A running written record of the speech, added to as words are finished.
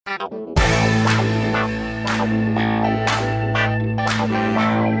Hey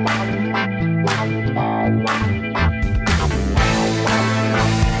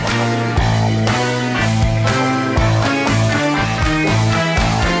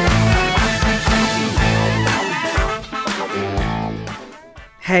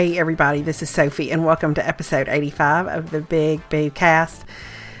everybody, this is Sophie and welcome to episode 85 of the Big Boo Cast.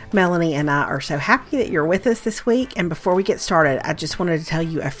 Melanie and I are so happy that you're with us this week, and before we get started, I just wanted to tell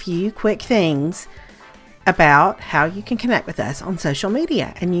you a few quick things about how you can connect with us on social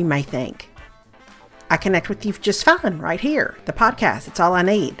media. And you may think, I connect with you just fine right here, the podcast. It's all I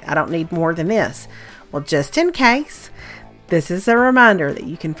need. I don't need more than this. Well, just in case, this is a reminder that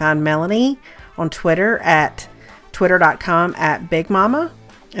you can find Melanie on Twitter at twitter.com/BigMama.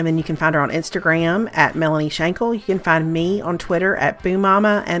 And then you can find her on Instagram at Melanie Shankle. You can find me on Twitter at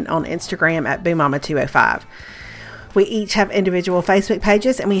BooMama and on Instagram at BooMama205. We each have individual Facebook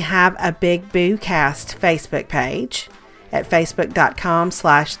pages, and we have a Big Boo Cast Facebook page at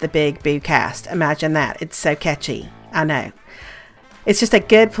facebook.com/TheBigBooCast. Imagine that. It's so catchy. I know. It's just a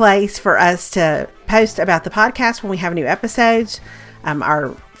good place for us to post about the podcast when we have new episodes.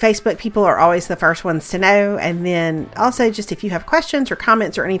 Our Facebook people are always the first ones to know. And then also just if you have questions or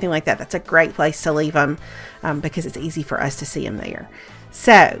comments or anything like that, that's a great place to leave them because it's easy for us to see them there.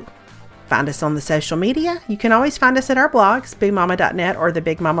 So find us on the social media. You can always find us at our blogs, boomama.net or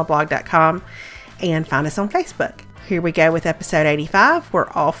thebigmamablog.com, and find us on Facebook. Here we go with episode 85. We're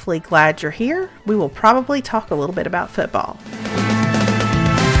awfully glad you're here. We will probably talk a little bit about football.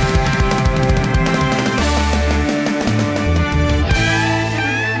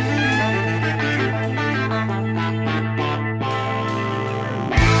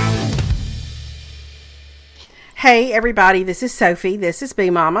 Hey everybody, this is Sophie. This is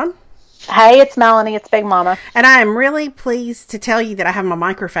Big Mama. Hey, it's Melanie. It's Big Mama. And I am really pleased to tell you that I have my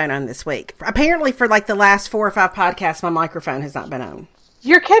microphone on this week. Apparently for like the last 4 or 5 podcasts, my microphone has not been on.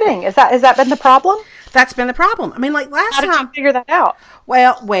 You're kidding. Has that been the problem? That's been the problem. I mean, like last time. How did you figure that out?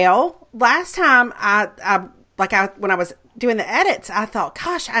 Well, last time when I was doing the edits, I thought,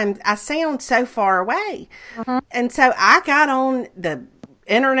 gosh, I sound so far away. Mm-hmm. And so I got on the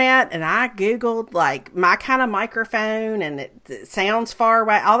internet and I Googled like my kind of microphone and it sounds far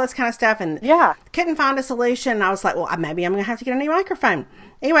away, all this kind of stuff, and couldn't find a solution. And I was like, well, maybe I'm gonna have to get a new microphone.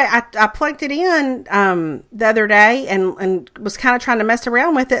 Anyway, I plugged it in the other day and was kind of trying to mess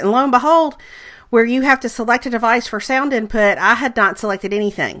around with it, and lo and behold, where you have to select a device for sound input, I had not selected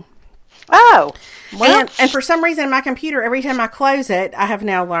anything. Oh, well. And for some reason my computer, every time I close it, I have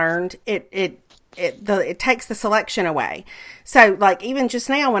now learned it takes the selection away. So like even just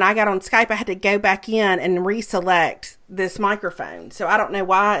now when I got on Skype, I had to go back in and reselect this microphone. So I don't know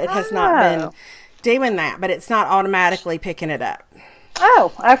why it has not been doing that, but it's not automatically picking it up.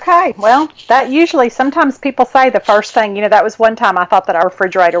 Oh, okay. Well, that usually, sometimes people say the first thing, that was one time I thought that our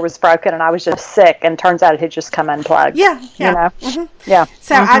refrigerator was broken and I was just sick, and turns out it had just come unplugged. Yeah. Mm-hmm. Yeah.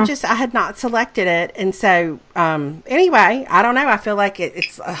 So I had not selected it. And so, anyway, I don't know. I feel like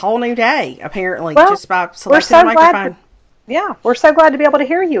it's a whole new day, apparently, just by selecting the microphone. We're so glad to be able to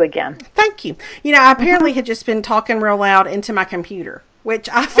hear you again. Thank you. I apparently had just been talking real loud into my computer, which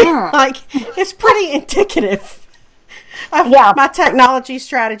I feel like is pretty indicative of my technology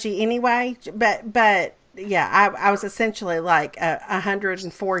strategy anyway. But yeah, I was essentially like a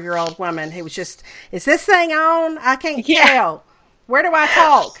 104-year-old woman who was just, is this thing on? I can't tell. Where do I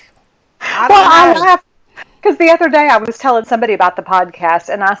talk? I don't know. Because the other day I was telling somebody about the podcast,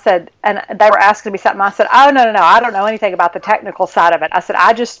 and I said, and they were asking me something. I said, oh, no, I don't know anything about the technical side of it. I said,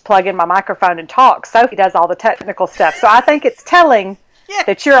 I just plug in my microphone and talk. Sophie does all the technical stuff. So I think it's telling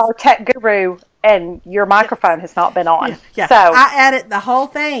that you're our tech guru and your microphone has not been on. Yeah. So I edit the whole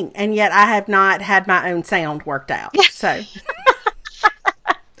thing, and yet I have not had my own sound worked out. So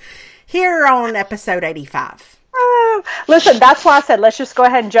here on episode 85. Oh, listen, that's why I said let's just go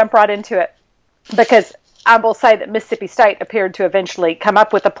ahead and jump right into it, because I will say that Mississippi State appeared to eventually come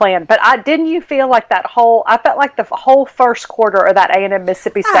up with a plan. But didn't you feel like I felt like the whole first quarter of that A&M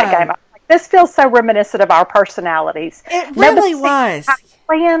Mississippi State game, like, this feels so reminiscent of our personalities. It really was.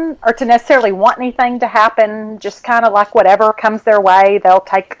 Plan or to necessarily want anything to happen, just kind of like whatever comes their way, they'll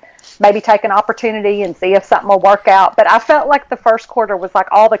maybe take an opportunity and see if something will work out. But I felt like the first quarter was like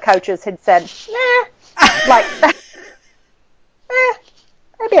all the coaches had said,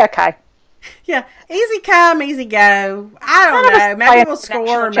 maybe okay. Yeah, easy come, easy go. I don't know. Maybe we'll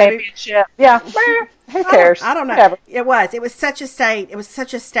score. Maybe. Yeah. Who cares? I don't know. Whatever. It was such a state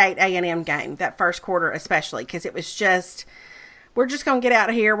A&M game, that first quarter especially, because it was just, we're just going to get out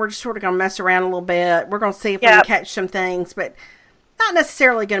of here. We're just sort of going to mess around a little bit. We're going to see if we can catch some things. But not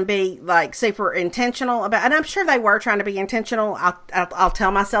necessarily going to be like super intentional about, and I'm sure they were trying to be intentional. I'll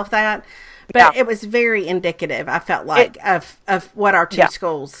tell myself that, but it was very indicative. I felt like of what our two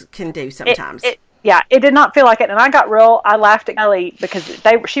schools can do sometimes. It did not feel like it. And I laughed at Kelly because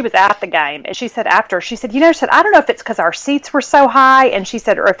she was at the game, and she said after, she said, I don't know if it's because our seats were so high, and she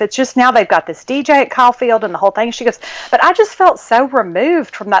said, or if it's just now they've got this DJ at Caulfield and the whole thing. She goes, but I just felt so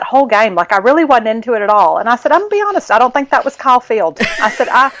removed from that whole game. Like I really wasn't into it at all. And I said, I'm going to be honest, I don't think that was Caulfield. I said,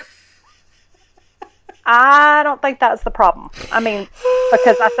 I don't think that's the problem. I mean,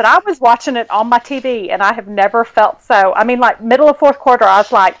 because I said I was watching it on my TV, and I have never felt so. I mean, like middle of fourth quarter, I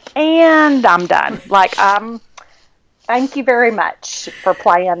was like, and I'm done. Like, thank you very much for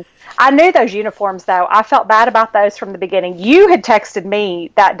playing. I knew those uniforms, though. I felt bad about those from the beginning. You had texted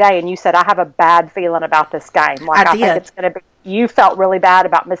me that day, and you said, I have a bad feeling about this game. Like, I think it's going to be. You felt really bad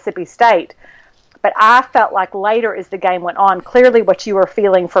about Mississippi State. But I felt like later as the game went on, clearly what you were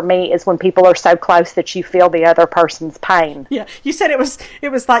feeling for me is when people are so close that you feel the other person's pain. Yeah, you said it was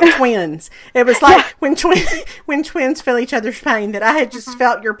like twins. It was like when twins feel each other's pain, that I had just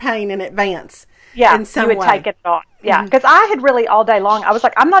felt your pain in advance. Yeah, in some you would way. take it on. Yeah, because I had really all day long, I was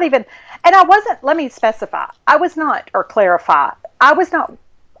like, I'm not even, and I wasn't, let me specify, I was not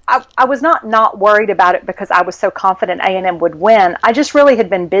worried about it because I was so confident A&M would win. I just really had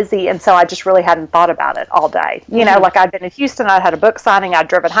been busy, and so I just really hadn't thought about it all day. You know, like I'd been in Houston, I'd had a book signing, I'd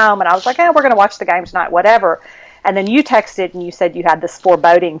driven home, and I was like, we're going to watch the game tonight, whatever. And then you texted, and you said you had this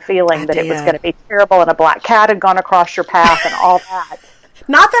foreboding feeling that it was going to be terrible, and a black cat had gone across your path, and all that.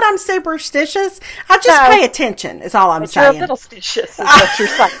 Not that I'm superstitious. I just pay attention, is all I'm saying. You're a little stitious, is what you're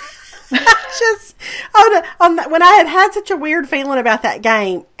saying. Just when I had such a weird feeling about that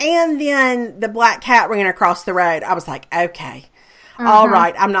game, and then the black cat ran across the road, I was like, okay, all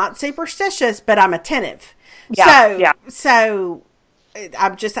right, I'm not superstitious, but I'm attentive. So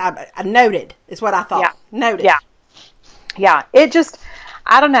I noted is what I thought. Yeah. Noted. Yeah. It just,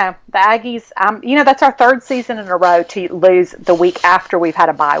 I don't know. The Aggies, that's our third season in a row to lose the week after we've had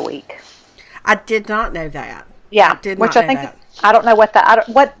a bye week. I did not know that. Yeah, I don't know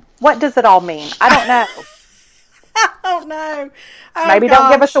what does it all mean? I don't know. I don't know. Maybe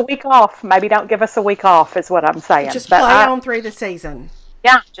don't give us a week off. Maybe don't give us a week off is what I'm saying. Just play on through the season.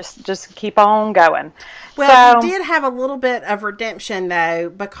 Yeah, just keep on going. Well, you did have a little bit of redemption though,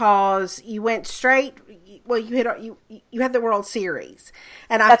 because you went straight. Well, you had the World Series,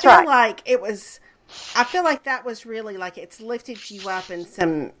 and I feel like it was. I feel like that was really like it's lifted you up in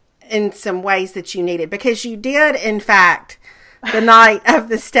some ways that you needed, because you did, in fact, the night of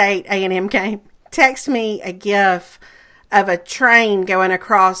the State A&M game, text me a gif of a train going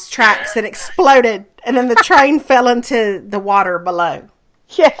across tracks that exploded, and then the train fell into the water below.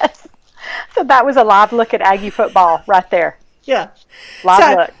 Yes. So that was a live look at Aggie football right there. Yeah.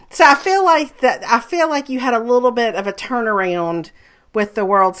 Live look. So I feel like you had a little bit of a turnaround with the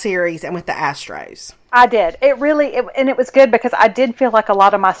World Series and with the Astros. I did. And it was good because I did feel like a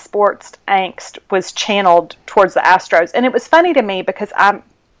lot of my sports angst was channeled towards the Astros. And it was funny to me because I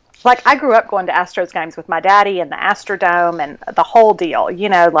grew up going to Astros games with my daddy and the Astrodome and the whole deal,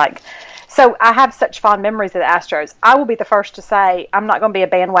 so I have such fond memories of the Astros. I will be the first to say I'm not going to be a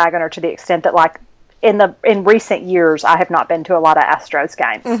bandwagoner to the extent that in recent years, I have not been to a lot of Astros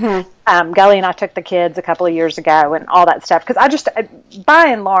games. Mm-hmm. Gully and I took the kids a couple of years ago and all that stuff. Because by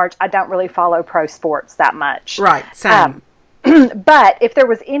and large, I don't really follow pro sports that much. Right, same. But if there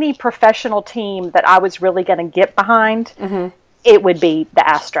was any professional team that I was really going to get behind, it would be the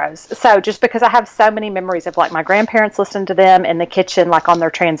Astros. So just because I have so many memories of my grandparents listened to them in the kitchen, on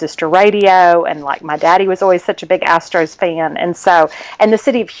their transistor radio. And my daddy was always such a big Astros fan. And the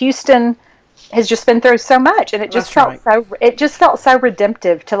city of Houston has just been through so much, and it just felt so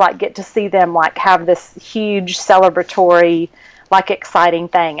redemptive to get to see them have this huge celebratory exciting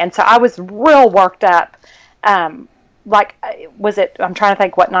thing. And so I was real worked up. I'm trying to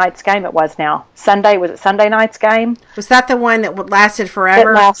think what night's game it was now. Was it Sunday night's game? Was that the one that lasted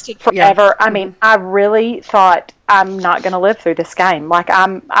forever? It lasted forever. Yeah. I mean, I really thought I'm not going to live through this game.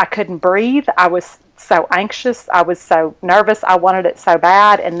 I couldn't breathe. I was so anxious. I was so nervous. I wanted it so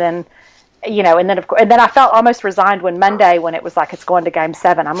bad. And then I felt almost resigned when Monday, when it was it's going to Game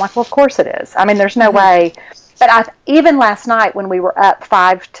 7. I'm like, well, of course it is. I mean, there's no way. But even last night when we were up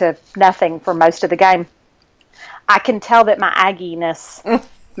 5-0 for most of the game, I can tell that my Aggie-ness, my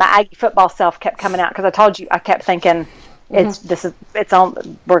Aggie football self kept coming out, because I told you I kept thinking,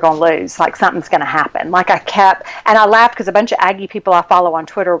 we're going to lose. Like, something's going to happen. Like, and I laughed because a bunch of Aggie people I follow on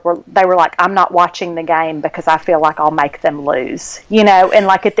Twitter were like, I'm not watching the game because I feel like I'll make them lose, and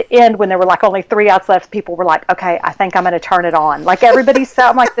like at the end when there were like only 3 outs left, people were like, okay, I think I'm going to turn it on. Like,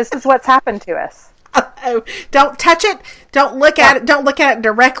 I'm like, this is what's happened to us. Oh, don't touch it. Don't look at it. Don't look at it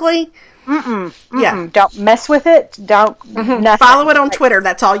directly. Yeah. Don't mess with it. Don't follow it on Twitter.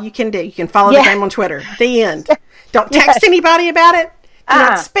 That's all you can do. You can follow the game on Twitter. The end. Don't text anybody about it. Do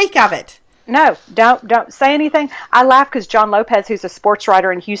not speak of it. No, don't say anything. I laugh because John Lopez, who's a sports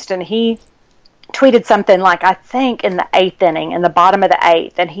writer in Houston, he tweeted something like, I think in the 8th inning, in the bottom of the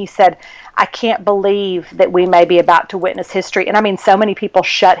 8th, and he said, I can't believe that we may be about to witness history. And I mean, so many people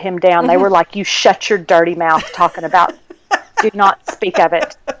shut him down. They were like, you shut your dirty mouth talking about, do not speak of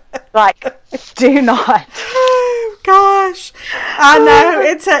it. Like, do not. Oh, gosh. I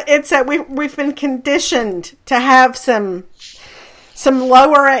know. We've been conditioned to have some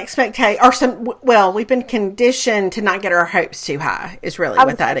lower expectations, we've been conditioned to not get our hopes too high is really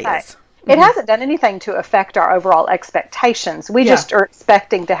what that is. It hasn't done anything to affect our overall expectations. We just are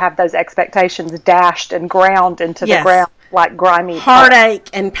expecting to have those expectations dashed and ground into the ground like grimy heartache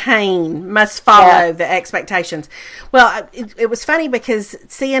and pain must follow the expectations. Well, it was funny because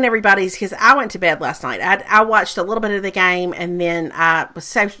seeing everybody's, because I went to bed last night. I watched a little bit of the game and then I was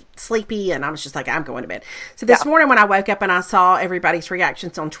so sleepy and I was just like, I'm going to bed. So this morning when I woke up and I saw everybody's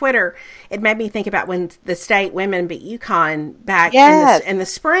reactions on Twitter, it made me think about when the state women beat UConn back in the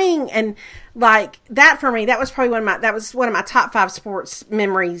spring. And like that for me, that was probably one of my top 5 sports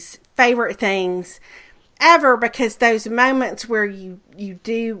memories, favorite things ever, because those moments where you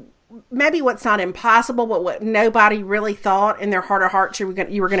do maybe what's not impossible, but what nobody really thought in their heart of hearts you were going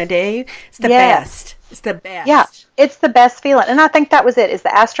to do, it's the best. It's the best. Yeah, it's the best feeling. And I think that was it, is the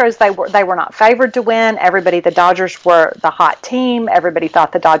Astros, they were not favored to win. The Dodgers were the hot team. Everybody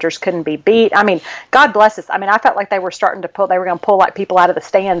thought the Dodgers couldn't be beat. I mean, God bless us. I mean, I felt like they were going to pull like people out of the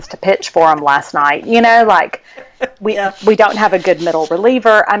stands to pitch for them last night. Like we don't have a good middle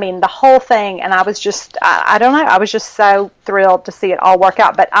reliever. I mean, the whole thing. And I was just, I don't know. I was just so thrilled to see it all work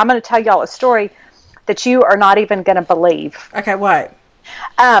out. But I'm going to tell y'all a story that you are not even going to believe. Okay, what?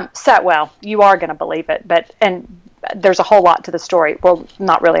 You are going to believe it, and there's a whole lot to the story. Well,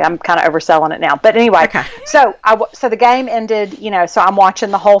 not really. I'm kind of overselling it now. But anyway, so the game ended, so I'm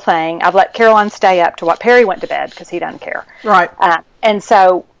watching the whole thing. I've let Caroline stay up to what Perry went to bed because he doesn't care. Right. And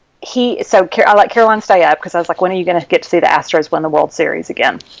so I let Caroline stay up because I was like, when are you going to get to see the Astros win the World Series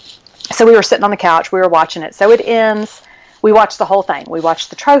again? So we were sitting on the couch. We were watching it. So it ends. We watched the whole thing. We watched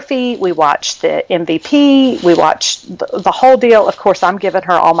the trophy. We watched the MVP. We watched the whole deal. Of course, I'm giving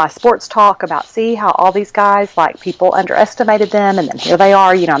her all my sports talk about, see how all these guys, like, people underestimated them, and then here they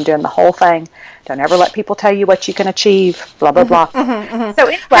are. I'm doing the whole thing. Don't ever let people tell you what you can achieve, blah, blah, blah. So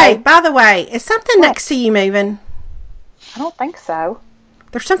anyway. Hey, by the way, is something next to you moving? I don't think so.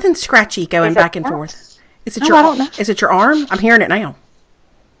 There's something scratchy going back and forth. Is it I don't know. Is it your arm? I'm hearing it now.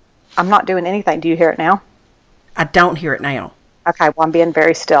 I'm not doing anything. Do you hear it now? I don't hear it now. Okay, well, I'm being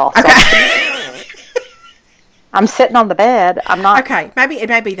very still. So okay. I'm sitting on the bed. I'm not. Okay, maybe it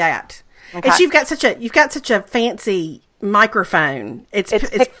may be that. Okay. It's you've got such a fancy microphone.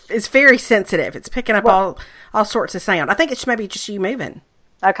 It's very sensitive. It's picking up all sorts of sound. I think it's maybe just you moving.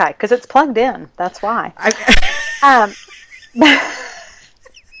 Okay, because it's plugged in. That's why.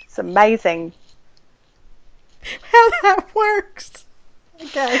 It's amazing how that works.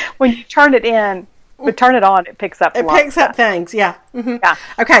 Okay, when you turn it in. But turn it on, it picks up. It picks up things, yeah. Mm-hmm. Yeah.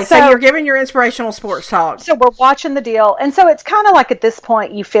 Okay, so you're giving your inspirational sports talk. So we're watching the deal, and so it's kind of like at this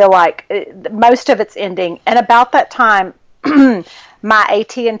point you feel like most of it's ending, and about that time, my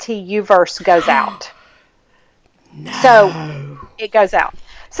AT&T Uverse goes out. No. So it goes out.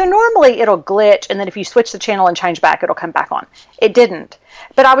 So normally it'll glitch, and then if you switch the channel and change back, it'll come back on. It didn't.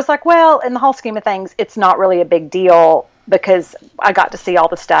 But I was like, well, in the whole scheme of things, it's not really a big deal, because I got to see all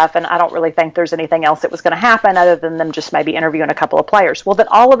the stuff, and I don't really think there's anything else that was going to happen other than them just maybe interviewing a couple of players. Well, then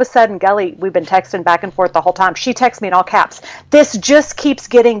all of a sudden, Gully, we've been texting back and forth the whole time. She texts me in all caps, "This just keeps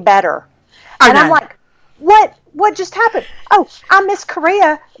getting better." And I'm like, what just happened? Oh, I miss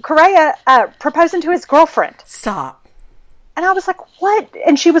Correa proposing to his girlfriend. Stop. And I was like, what?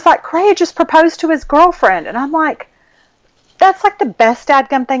 And she was like, Correa just proposed to his girlfriend. And I'm like, that's like the best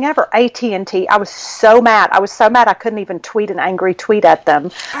dadgum thing ever. AT&T. I was so mad. I couldn't even tweet an angry tweet at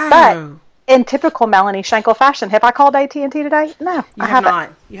them. Oh. But in typical Melanie Schenkel fashion, have I called AT&T today? No, I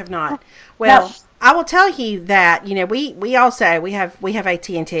haven't. You have not. Well, I will tell you that, we also we have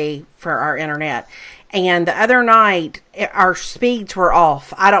AT&T for our internet. And the other night, our speeds were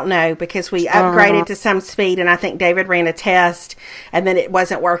off. I don't know, because we upgraded to some speed, and I think David ran a test, and then it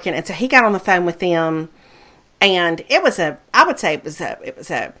wasn't working. And so he got on the phone with them, and it was I would say it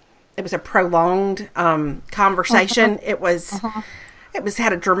was a prolonged conversation. It was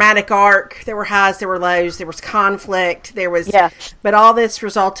had a dramatic arc. There were highs, there were lows, there was conflict, but all this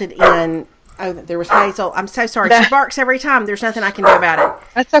resulted in. Oh, there was Hazel. I'm so sorry. She barks every time. There's nothing I can do about it.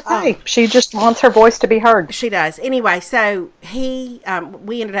 That's okay. She just wants her voice to be heard. She does. Anyway, so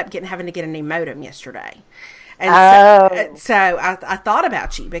we ended up having to get a new modem yesterday. And so I thought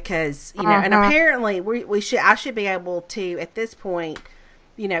about you because, and apparently I should be able to, at this point,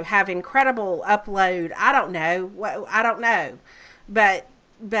 have incredible upload. I don't know. But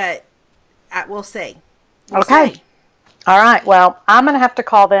we'll see. Okay. See. All right. Well, I'm going to have to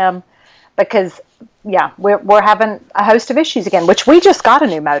call them. Because, we're having a host of issues again, which we just got a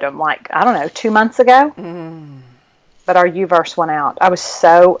new modem, 2 months ago. But our UVerse went out. I was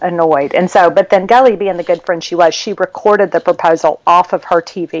so annoyed. And but then Gully, being the good friend she was, she recorded the proposal off of her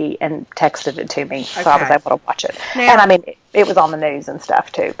TV and texted it to me. So I was able to watch it. Now, and it was on the news and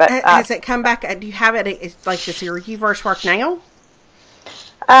stuff too. But has it come back? Do you have it? Does your UVerse work now?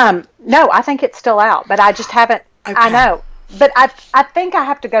 No, I think it's still out, but I just haven't. Okay. I know. But I think I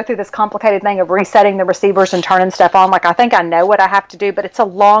have to go through this complicated thing of resetting the receivers and turning stuff on. I think I know what I have to do, but it's a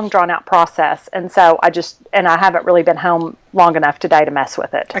long, drawn-out process. And so I haven't really been home long enough today to mess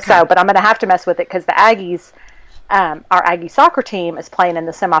with it. Okay. But I'm going to have to mess with it because the Aggies, our Aggie soccer team is playing in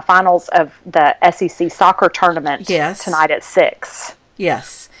the semifinals of the SEC soccer tournament tonight at 6.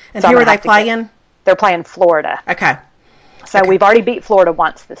 Yes. And who are they playing? They're playing Florida. Okay. So we've already beat Florida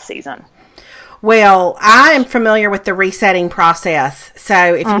once this season. Well, I am familiar with the resetting process,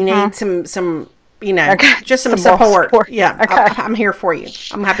 so if you need some just some support. Yeah, okay. I'm here for you.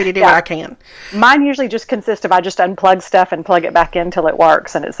 I'm happy to do what I can. Mine usually just consists of I just unplug stuff and plug it back in till it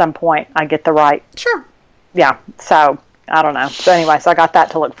works, and at some point I get the right. Sure. Yeah, so I don't know. So anyway, I got that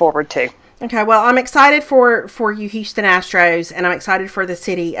to look forward to. Okay, well, I'm excited for you Houston Astros, and I'm excited for the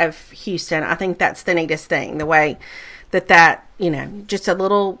city of Houston. I think that's the neatest thing, the way that just a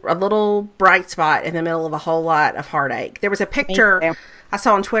little bright spot in the middle of a whole lot of heartache. There was a picture I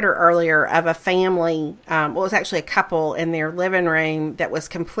saw on Twitter earlier of a family, it was actually a couple in their living room that was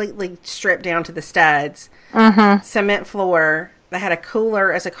completely stripped down to the studs, cement floor. They had a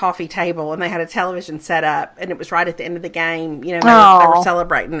cooler as a coffee table, and they had a television set up, and it was right at the end of the game. They were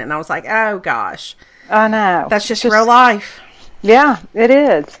celebrating, and I was like, oh gosh. I know. That's just real life. Yeah, it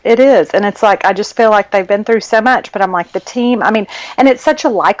is. It is. And it's I just feel like they've been through so much, but I'm the team, and it's such a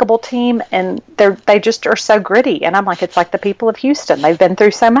likable team, and they just are so gritty. And I'm it's like the people of Houston. They've been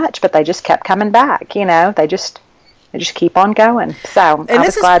through so much, but they just kept coming back, They just keep on going. So I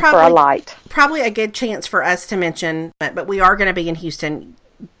was glad for a light. Probably a good chance for us to mention, but we are going to be in Houston,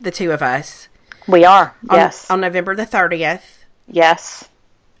 the two of us. We are, yes. On November the 30th. Yes.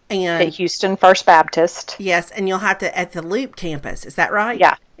 And at Houston First Baptist. Yes, and you'll have to at the Loop campus. Is that right?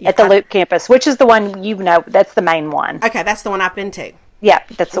 Yeah, at the Loop campus, which is the one that's the main one. Okay, that's the one I've been to. Yeah,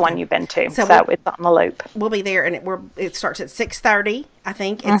 that's the one you've been to. So it's on the Loop. We'll be there, and it starts at 6:30. I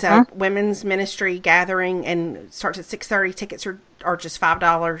think it's a women's ministry gathering, and it starts at 6:30. Tickets are just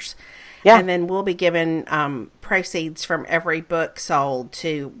 $5. Yeah, and then we'll be giving proceeds from every book sold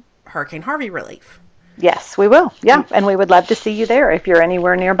to Hurricane Harvey relief. Yes, we will. Yeah, and we would love to see you there if you're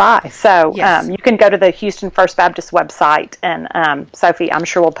anywhere nearby. So you can go to the Houston First Baptist website, and Sophie, I'm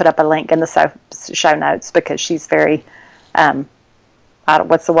sure we'll put up a link in the show notes because she's very,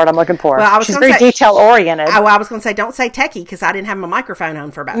 what's the word I'm looking for? Well, she's very detail-oriented. I was going to say, don't say techie because I didn't have my microphone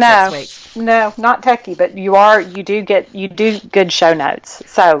on for about 6 weeks. No, not techie, but you do good show notes.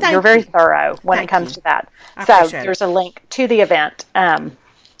 So you're very thorough when it comes to that. So there's a link to the event.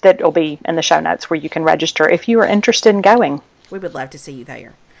 That will be in the show notes where you can register if you are interested in going. We would love to see you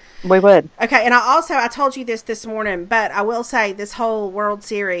there. We would. Okay, and I told you this morning, but I will say this whole World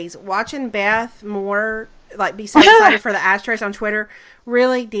Series, watching Beth Moore be so excited for the Astros on Twitter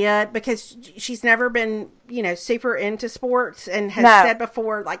really did, because she's never been, super into sports and has said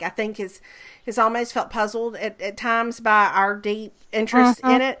before, I think has almost felt puzzled at times by our deep interest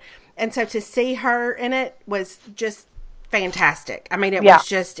in it. And so to see her in it was just fantastic.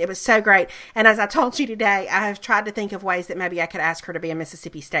 It was so great. And as I told you today, I have tried to think of ways that maybe I could ask her to be a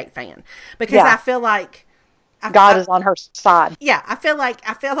Mississippi State fan, because I feel like God is on her side. Yeah, I feel like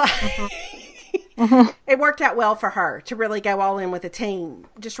it worked out well for her to really go all in with the team.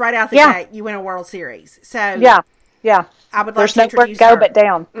 Just right out the gate, you win a World Series. So Yeah. I would like There's to nowhere to introduce go her. but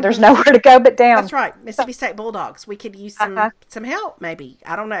down. There's nowhere to go but down. That's right. Mississippi State Bulldogs. We could use some help, maybe.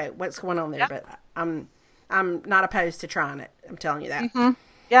 I don't know what's going on there, but I'm not opposed to trying it. I'm telling you that.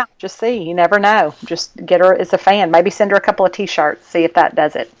 Yeah, just see. You never know. Just get her as a fan. Maybe send her a couple of T-shirts. See if that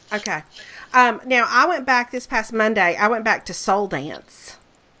does it. Okay. Now, I went back this past Monday. I went back to Soul Dance.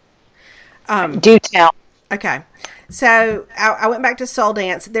 Do tell. Okay. So I went back to Soul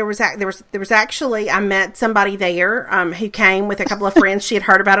Dance. There was actually, I met somebody there who came with a couple of friends. She had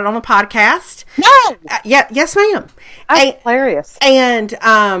heard about it on the podcast. No. Yes, ma'am. That's hilarious. And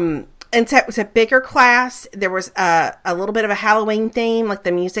so it was a bigger class. There was a little bit of a Halloween theme. Like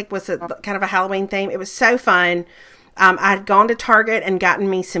the music was kind of a Halloween theme. It was so fun. I had gone to Target and gotten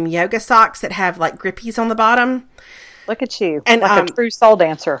me some yoga socks that have like grippies on the bottom. Look at you, and like a true soul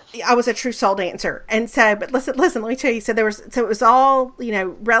dancer. I was a true soul dancer, and so. But listen. Let me tell you. So it was all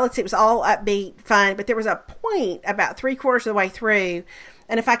relative. It was all upbeat, fun. But there was a point about 3/4 of the way through,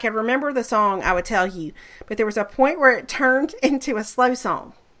 and if I could remember the song, I would tell you. But there was a point where it turned into a slow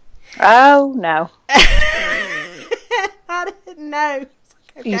song. Oh no! I didn't know.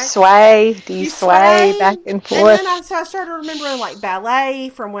 Okay. You sway? Do you sway back and forth? And then I started remembering like ballet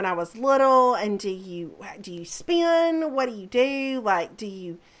from when I was little. And do you spin? What do you do? Like do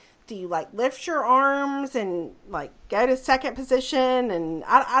you like lift your arms and like go to second position? And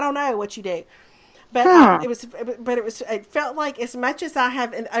I don't know what you do. But it felt like, as much as I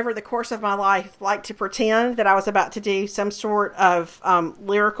have over the course of my life liked to pretend that I was about to do some sort of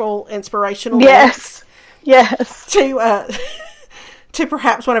lyrical inspirational yes to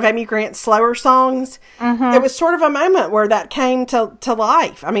perhaps one of Amy Grant's slower songs. It was sort of a moment where that came to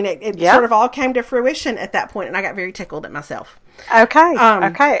life. I mean, it sort of all came to fruition at that point, and I got very tickled at myself. Okay.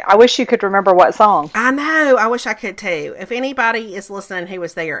 Okay. I wish you could remember what song. I know. I wish I could too. If anybody is listening who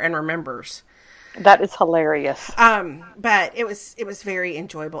was there and remembers. That is hilarious. But it was very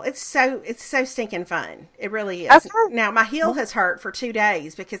enjoyable. It's so stinking fun. It really is. Okay. Now my heel has hurt for 2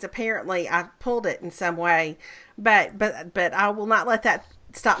 days because apparently I pulled it in some way, but I will not let that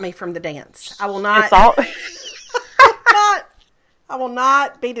stop me from the dance. I will not. I will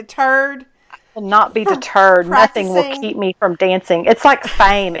not be deterred. Will not be deterred. Nothing will keep me from dancing. It's like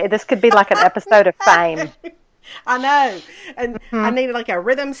Fame. This could be like an episode of Fame. I know, and I needed like a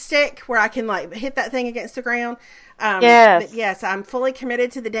rhythm stick where I can like hit that thing against the ground. Yes, but yes, I'm fully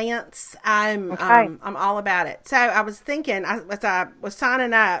committed to the dance. I'm all about it. So I was thinking, as I was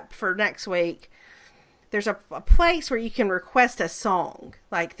signing up for next week, there's a place where you can request a song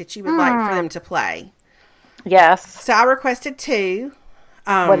like that you would like for them to play. Yes. So I requested 2.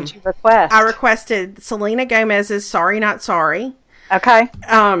 What did you request? I requested Selena Gomez's "Sorry Not Sorry." Okay.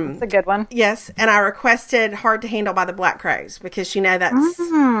 That's a good one. Yes, and I requested "Hard to Handle" by the Black Crowes because that's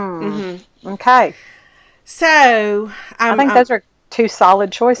okay. So I think those are 2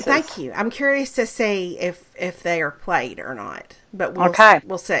 solid choices. Thank you. I'm curious to see if they are played or not, but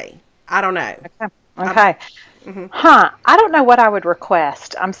we'll see. I don't know. Okay. I don't know what I would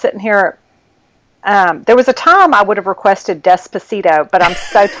request. I'm sitting here. There was a time I would have requested Despacito, but I'm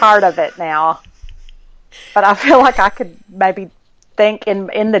so tired of it now. But I feel like I could maybe think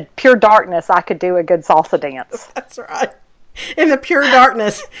in the pure darkness I could do a good salsa dance. That's right. In the pure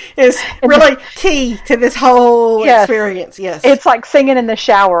darkness is really key to this whole experience. Yes. It's like singing in the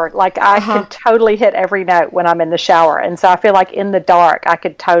shower. Like I can totally hit every note when I'm in the shower. And so I feel like in the dark I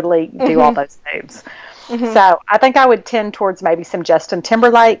could totally do all those moves. So I think I would tend towards maybe some Justin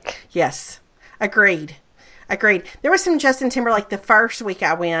Timberlake. Yes. Agreed. There was some Justin Timberlake the first week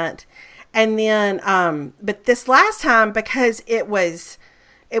I went. And then, but this last time, because it was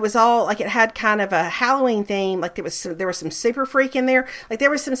all like it had kind of a Halloween theme. Like there was some Super Freak in there. Like there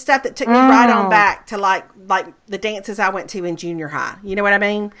was some stuff that took me right on back to like the dances I went to in junior high. You know what I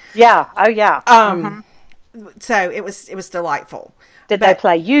mean? Yeah. Oh yeah. So it was delightful. Did they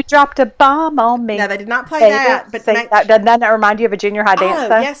play "You Dropped a Bomb on Me"? No, they did not play that. But doesn't that remind you of a junior high dance?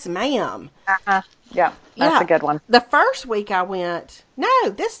 Though? Yes, ma'am. Yeah, that's a good one. The first week I went. No,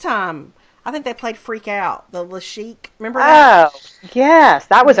 this time. I think they played "Freak Out," the La Chic. Remember that? Oh, yes.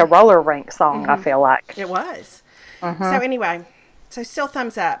 That was a roller rink song, I feel like. It was. So anyway, still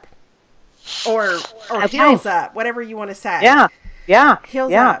thumbs up. Or heels up, whatever you want to say. Yeah.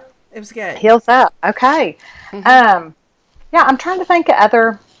 Heels up. It was good. Heels up. Okay. Yeah, I'm trying to think of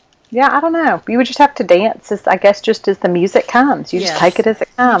other... Yeah, I don't know. You would just have to dance, I guess, just as the music comes. You just take it as it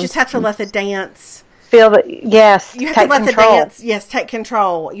comes. You just have to let the dance feel that, yes, You have take to let control. the dance, yes, take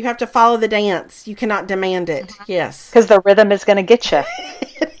control. You have to follow the dance. You cannot demand it. Yes. Because the rhythm is going to get you.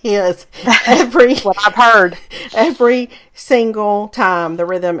 Yes. Every What I've heard. every single time the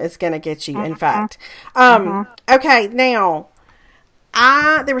rhythm is going to get you, in fact. Okay, now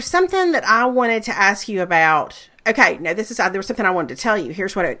there was something that I wanted to ask you about. Okay, no, there was something I wanted to tell you.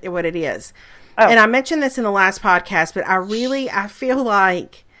 Here's what it is. Oh. And I mentioned this in the last podcast, but I feel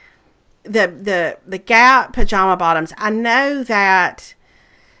like the Gap pajama bottoms, I know that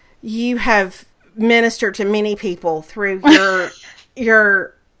you have ministered to many people through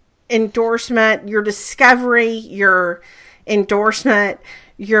your endorsement, your discovery, your endorsement,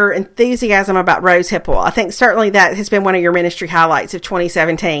 your enthusiasm about Rose Hip Oil. I think certainly that has been one of your ministry highlights of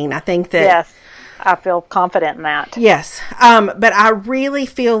 2017. I think that... Yes, I feel confident in that. Yes. But I really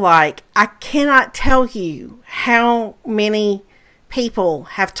feel like I cannot tell you how many people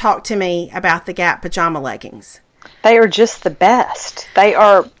have talked to me about the Gap pajama leggings. They are just the best. They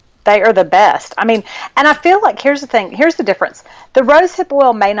are the best. I mean, and I feel like here's the thing. Here's the difference. The Rose Hip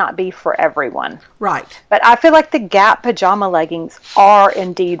Oil may not be for everyone. Right. But I feel like the Gap pajama leggings are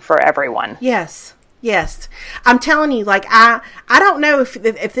indeed for everyone. Yes. Yes. I'm telling you, like, I don't know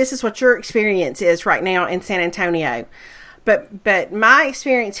if this is what your experience is right now in San Antonio, but my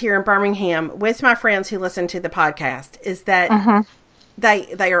experience here in Birmingham with my friends who listen to the podcast is that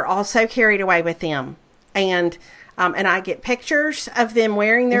they are all so carried away with them. And I get pictures of them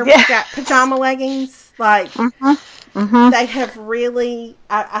wearing their Gap pajama leggings. Like, they have really,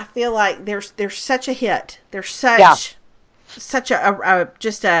 I feel like there's such a hit. There's such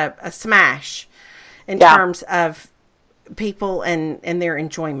a smash in terms of people and their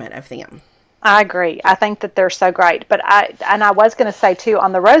enjoyment of them. I agree. I think that they're so great. But I was going to say too,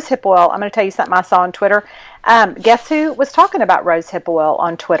 on the Rose Hip Oil, I'm going to tell you something I saw on Twitter. Guess who was talking about Rose Hip Oil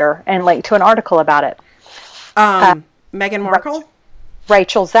on Twitter and linked to an article about it? Meghan Markle?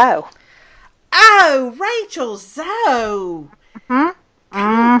 Rachel Zoe. Oh, Rachel Zoe. Come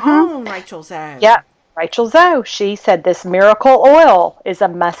on, Rachel Zoe. Yep. Rachel Zoe. She said this miracle oil is a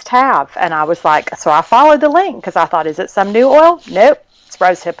must-have. And I was like, so I followed the link because I thought, is it some new oil? Nope. It's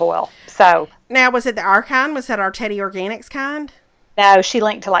Rose Hip Oil. So now, was it our kind? Was that our Teddy Organics kind? No, she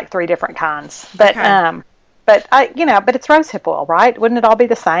linked to like 3 different kinds. But Okay. but it's Rose Hip Oil, right? Wouldn't it all be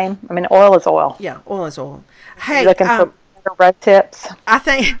the same? I mean, oil is oil. Yeah, oil is oil. Hey, You looking for rose tips? I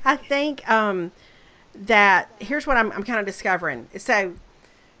think that here's what I'm kind of discovering. So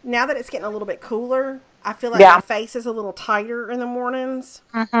now that it's getting a little bit cooler, I feel like my face is a little tighter in the mornings.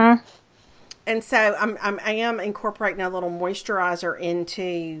 Mm-hmm. And so I am incorporating a little moisturizer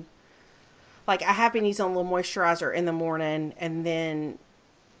into, like, I have been using a little moisturizer in the morning and then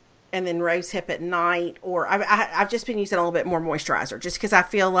Rose Hip at night, or I've just been using a little bit more moisturizer just because I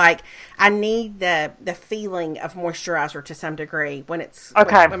feel like I need the feeling of moisturizer to some degree when it's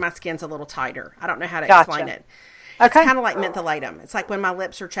when my skin's a little tighter. I don't know how to explain it. It's kind of like mentholatum. It's like when my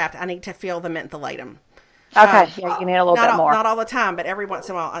lips are chapped, I need to feel the mentholatum. Okay, you need a little bit more. Not all the time, but every once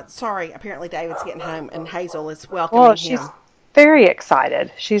in a while. Sorry, apparently David's getting home and Hazel is welcoming him. She's very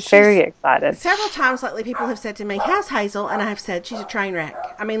excited. She's very excited. Several times lately, people have said to me, "How's Hazel?" And I have said, "She's a train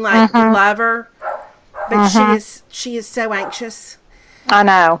wreck." I mean, like, we love her, but she is so anxious. I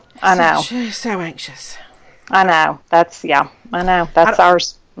know. She's so anxious. I know. I know. That's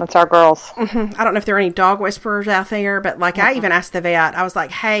ours. That's our girls. Mm-hmm. I don't know if there are any dog whisperers out there, but like, I even asked the vet. I was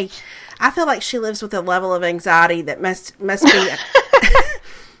like, "Hey, I feel like she lives with a level of anxiety that must be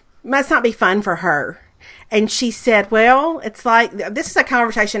must not be fun for her." And she said, well, it's like, this is a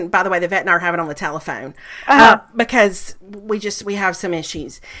conversation, by the way, the vet and I are having on the telephone, because we have some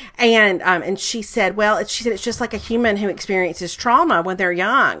issues. And she said, well, she said, it's just like a human who experiences trauma when they're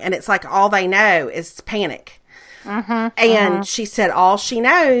young. And it's like, all they know is panic. And she said, all she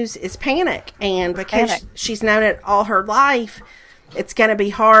knows is panic. And because she's known it all her life, it's going to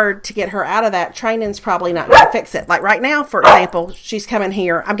be hard to get her out of that. Training's probably not going to fix it. Like right now, for example, she's coming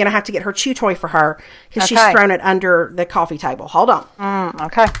here. I'm going to have to get her chew toy for her because she's thrown it under the coffee table. Hold on.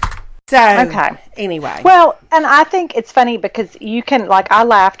 Okay. So, anyway. Well, and I think it's funny because you can, like, I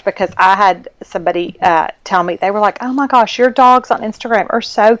laughed because I had somebody tell me, they were like, oh my gosh, your dogs on Instagram are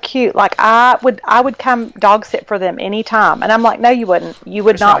so cute. Like, I would come dog sit for them anytime. And I'm like, no, you wouldn't. You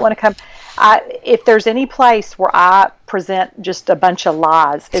would not want to come. If there's any place where I present just a bunch of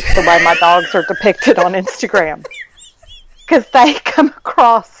lies, it's the way my dogs are depicted on Instagram. Because they come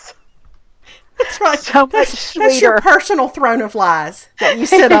across so much sweeter. That's your personal throne of lies that you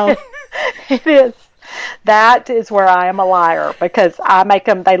sit on. It is. That is where I am a liar because I make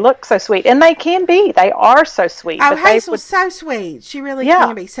them, they look so sweet. And they can be. They are so sweet. Oh, but Hazel's so sweet. She really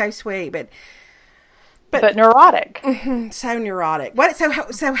can be so sweet. But, but neurotic. So neurotic. What?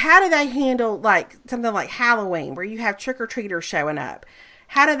 So how do they handle like something like Halloween, where you have trick or treaters showing up?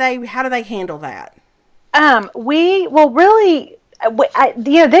 How do they handle that?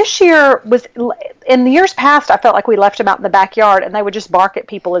 This year was, in the years past, I felt like we left them out in the backyard and they would just bark at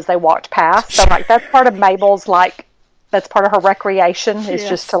people as they walked past. So like that's part of Mabel's, like, that's part of her recreation is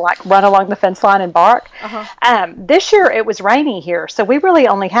just to like run along the fence line and bark. This year it was rainy here, so we really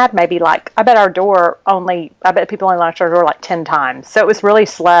only had maybe like, I bet people only knocked our door like 10 times. So it was really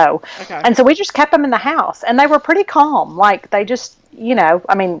slow. Okay. And so we just kept them in the house and they were pretty calm. Like they just, now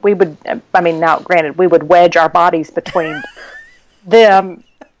granted, we would wedge our bodies between them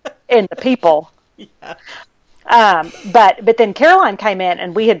and the people. Yeah. But then Caroline came in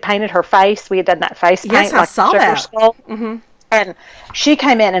and we had painted her face. We had done that face paint. Yes, I saw that. Skull. Mm-hmm. And she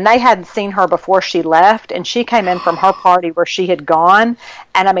came in and they hadn't seen her before she left. And she came in from her party where she had gone.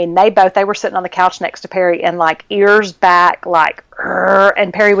 And I mean, they were sitting on the couch next to Perry and like ears back, like,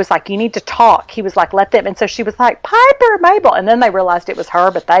 and Perry was like, you need to talk. He was like, let them. And so she was like, Piper, Mabel. And then they realized it was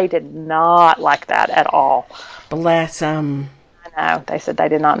her, but they did not like that at all. Bless them. No, they said they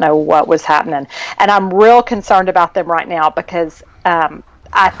did not know what was happening. And I'm real concerned about them right now because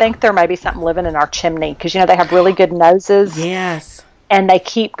I think there may be something living in our chimney because, they have really good noses. Yes. And they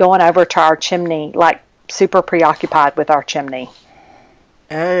keep going over to our chimney, like super preoccupied with our chimney.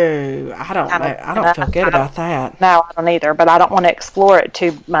 Oh, I don't feel good about that. No, I don't either, but I don't want to explore it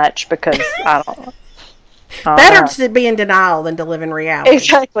too much because I don't. Better to be in denial than to live in reality.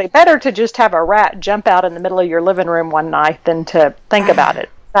 Exactly. Better to just have a rat jump out in the middle of your living room one night than to think about it.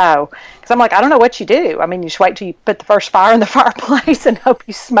 So, because I'm like, I don't know what you do. I mean, you just wait till you put the first fire in the fireplace and hope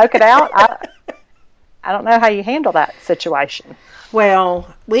you smoke it out. I don't know how you handle that situation.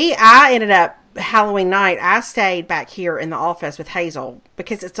 Well, I ended up Halloween night. I stayed back here in the office with Hazel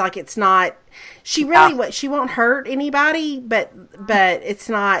because it's like it's not. She really she won't hurt anybody, but it's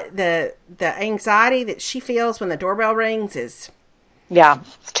not the anxiety that she feels when the doorbell rings is. Yeah,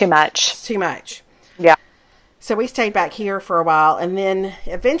 it's too much. It's too much. Yeah. So we stayed back here for a while, and then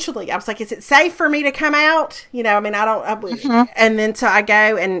eventually I was like, "Is it safe for me to come out?" I mean, I don't. And then so I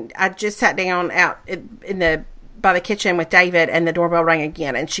go, and I just sat down out by the kitchen with David, and the doorbell rang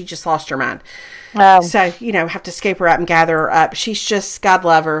again, and she just lost her mind. So have to scoop her up and gather her up. She's just, God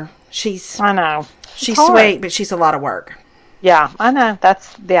love her. I know. She's sweet, but she's a lot of work. Yeah, I know.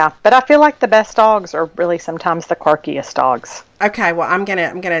 But I feel like the best dogs are really sometimes the quirkiest dogs. Okay, well, I'm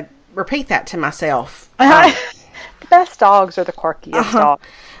gonna repeat that to myself. The best dogs are the quirkiest dogs.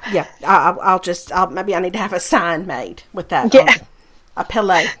 Yeah, I'll maybe I need to have a sign made with that. Yeah. A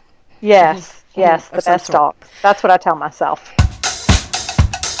pillow. Yes, yes, the best dog. That's what I tell myself.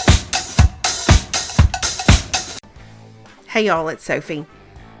 Hey y'all, it's Sophie.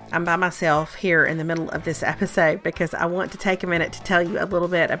 I'm by myself here in the middle of this episode because I want to take a minute to tell you a little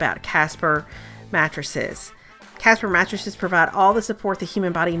bit about Casper mattresses. Casper mattresses provide all the support the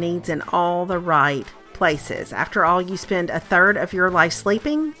human body needs in all the right places. After all, you spend a third of your life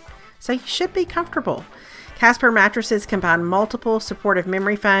sleeping, so you should be comfortable. Casper mattresses combine multiple supportive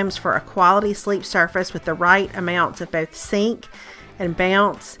memory foams for a quality sleep surface with the right amounts of both sink and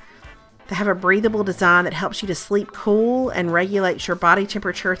bounce. They have a breathable design that helps you to sleep cool and regulates your body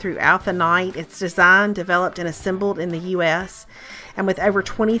temperature throughout the night. It's designed, developed, and assembled in the U.S. And with over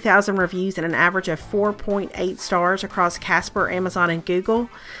 20,000 reviews and an average of 4.8 stars across Casper, Amazon, and Google,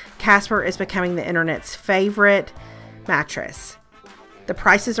 Casper is becoming the internet's favorite mattress. The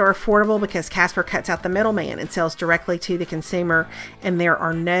prices are affordable because Casper cuts out the middleman and sells directly to the consumer, and there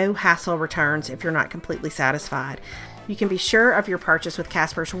are no hassle returns if you're not completely satisfied. You can be sure of your purchase with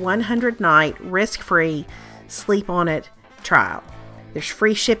Casper's 100-night risk-free Sleep On It trial. There's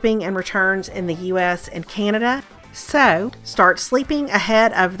free shipping and returns in the U.S. and Canada. So, start sleeping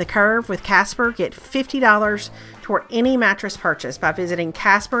ahead of the curve with Casper. Get $50 toward any mattress purchase by visiting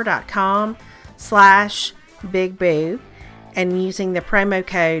casper.com/BigBoo and using the promo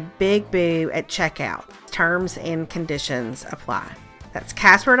code BIGBOO at checkout. Terms and conditions apply. That's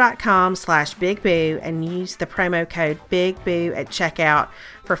casper.com/BigBoo and use the promo code BIGBOO at checkout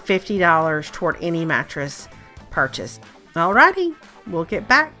for $50 toward any mattress purchase. Alrighty, we'll get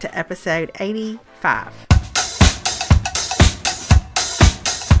back to episode 85.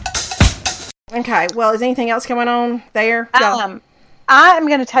 Okay, well, is anything else going on there? I am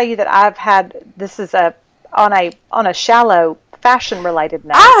going to tell you that I've had, this is on a shallow fashion-related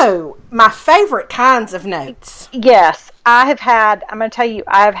note. Oh, my favorite kinds of notes. Yes, I'm going to tell you,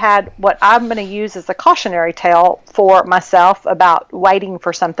 I have had what I'm going to use as a cautionary tale for myself about waiting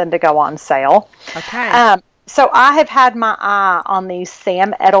for something to go on sale. Okay. So I have had my eye on these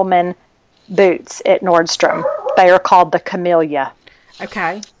Sam Edelman boots at Nordstrom. They are called the Camellia.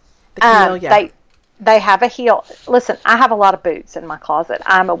 Okay. The Camellia. They have a heel. Listen, I have a lot of boots in my closet.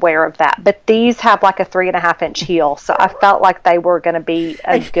 I'm aware of that. But these have like a 3.5-inch heel. So I felt like they were going to be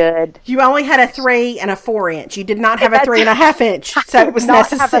a good... You only had a 3 and a 4-inch. You did not have a 3.5-inch. So it was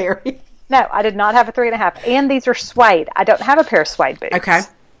necessary. No, I did not have a 3.5. And these are suede. I don't have a pair of suede boots. Okay.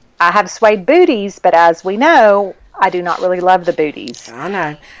 I have suede booties, but as we know, I do not really love the booties. I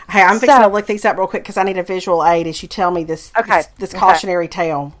know. Hey, I'm fixing to look these up real quick because I need a visual aid as you tell me this cautionary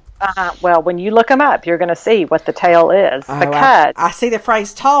tale. Well, when you look them up, you're going to see what the tale is. Because I see the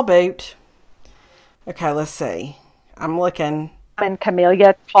phrase tall boot. Okay, let's see. I'm looking. And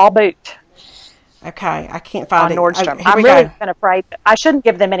Camellia tall boot. Okay, I can't find on Nordstrom. Oh, I'm really afraid. I shouldn't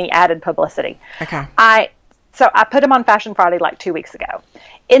give them any added publicity. Okay. So I put them on Fashion Friday like 2 weeks ago.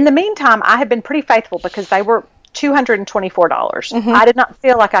 In the meantime, I have been pretty faithful because they were $224. Mm-hmm. I did not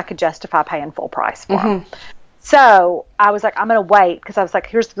feel like I could justify paying full price for them. So I was like, I'm going to wait because I was like,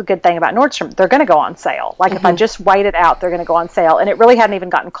 here's the good thing about Nordstrom. They're going to go on sale. Like if I just wait it out, they're going to go on sale. And it really hadn't even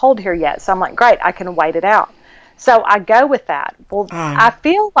gotten cold here yet. So I'm like, great, I can wait it out. So I go with that. Well, I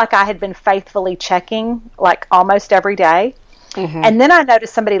feel like I had been faithfully checking like almost every day. And then I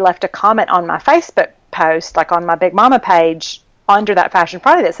noticed somebody left a comment on my Facebook post, like on my Big Mama page under that Fashion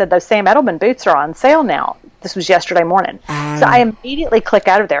Friday that said those Sam Edelman boots are on sale now. This was yesterday morning. So I immediately click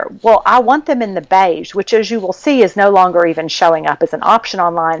out of there. Well, I want them in the beige, which as you will see is no longer even showing up as an option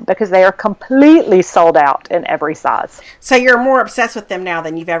online because they are completely sold out in every size. So you're more obsessed with them now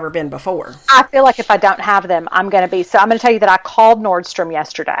than you've ever been before. I feel like if I don't have them, I'm going to be. So I'm going to tell you that I called Nordstrom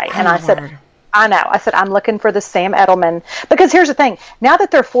yesterday and I said, I said, I'm looking for the Sam Edelman. Because here's the thing. Now that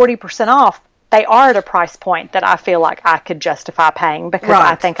they're 40% off, they are at a price point that I feel like I could justify paying because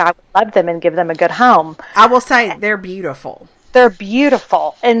I think I would love them and give them a good home. I will say they're beautiful. They're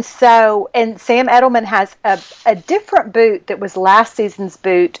beautiful. And Sam Edelman has a different boot that was last season's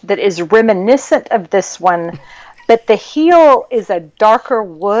boot that is reminiscent of this one, but the heel is a darker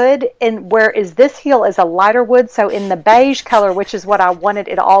wood, and whereas this heel is a lighter wood, so in the beige color, which is what I wanted,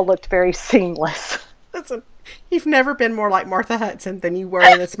 it all looked very seamless. Listen, you've never been more like Martha Hudson than you were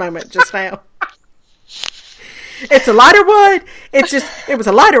in this moment just now. It's a lighter wood. It was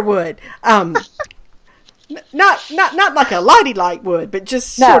a lighter wood. Not like a light wood, but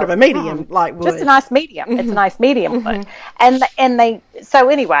just sort of a medium light wood. Just a nice medium. It's a nice medium wood. And they, so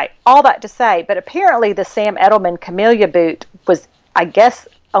anyway, all that to say, but apparently the Sam Edelman Camellia boot was, I guess,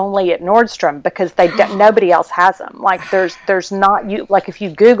 only at Nordstrom because nobody else has them. Like there's not, you like if you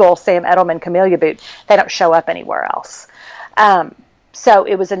Google Sam Edelman Camellia boot, they don't show up anywhere else. So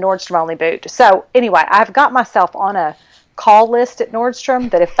it was a Nordstrom only boot. So anyway, I've got myself on a call list at Nordstrom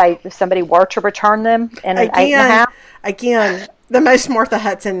that if somebody were to return them in an 8.5. Again, the most Martha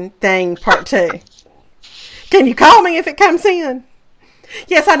Hudson thing, part 2. Can you call me if it comes in?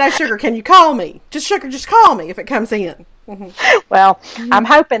 Yes, I know, Sugar. Can you call me? Just call me if it comes in. Well, I'm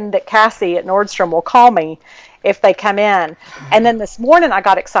hoping that Cassie at Nordstrom will call me if they come in. And then this morning I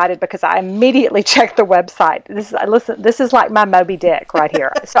got excited because I immediately checked the website. This is like my Moby Dick right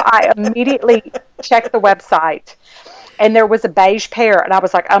here. So I immediately checked the website and there was a beige pair and I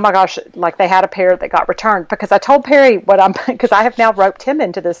was like, oh my gosh, like they had a pair that got returned because I told Perry because I have now roped him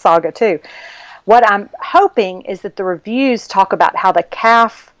into this saga too. What I'm hoping is that the reviews talk about how the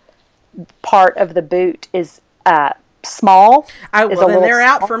calf part of the boot is small. Oh, well, then they're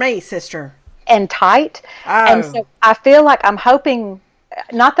out for me, sister. And tight. And so I feel like I'm hoping,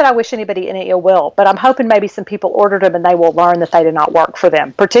 not that I wish anybody any ill will, but I'm hoping maybe some people ordered them and they will learn that they did not work for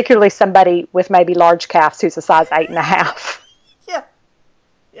them, particularly somebody with maybe large calves who's a size 8.5.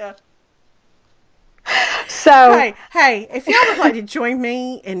 Yeah. So hey, if y'all would like to join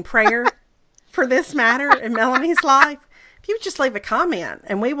me in prayer for this matter in Melanie's life, if you would just leave a comment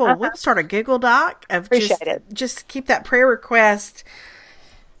and we'll start a Google Doc of just keep that prayer request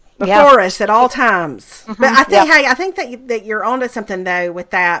before us at all times. But I think that you're onto something though with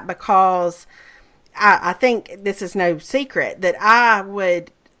that because I think this is no secret that I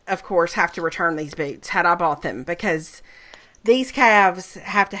would, of course, have to return these boots had I bought them because these calves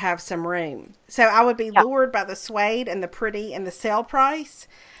have to have some room. So I would be lured by the suede and the pretty and the sale price.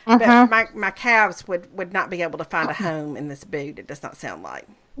 But my calves would not be able to find a home in this boot. It does not sound like.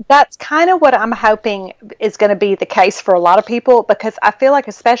 That's kind of what I'm hoping is going to be the case for a lot of people because I feel like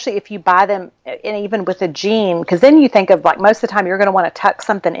especially if you buy them and even with a jean, because then you think of like most of the time you're going to want to tuck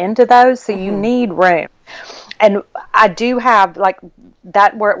something into those. So you need room. And I do have like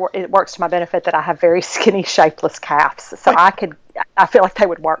that where it works to my benefit that I have very skinny, shapeless calves. So I feel like they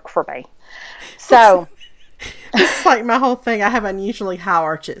would work for me. So This is like my whole thing. I have unusually high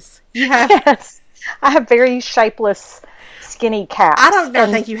arches. You have? Yes. I have very shapeless, skinny calves. I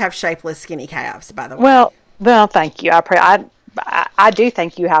don't think you have shapeless, skinny calves, by the way. Well, thank you. I do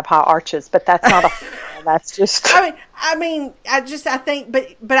think you have high arches, but that's not a. That's just. I think,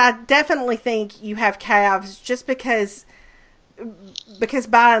 but I definitely think you have calves just because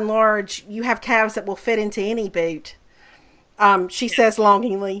by and large you have calves that will fit into any boot. She says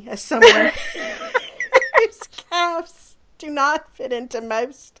longingly, as someone whose calves do not fit into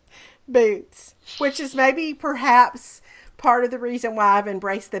most boots, which is maybe perhaps part of the reason why I've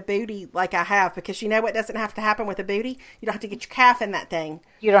embraced the booty like I have, because you know what doesn't have to happen with a booty? You don't have to get your calf in that thing.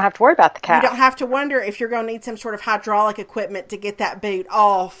 You don't have to worry about the calf. You don't have to wonder if you're going to need some sort of hydraulic equipment to get that boot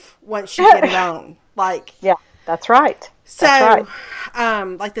off once you get it on. Yeah, that's right. So, that's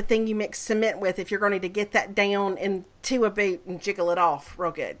right. Like the thing you mix cement with, if you're going to get that down into a boot and jiggle it off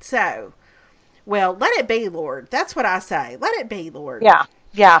real good. So, well, let it be, Lord. That's what I say. Let it be, Lord. Yeah.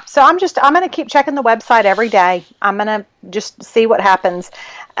 Yeah. So I'm going to keep checking the website every day. I'm going to just see what happens.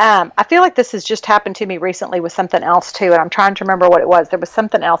 I feel like this has just happened to me recently with something else too. And I'm trying to remember what it was. There was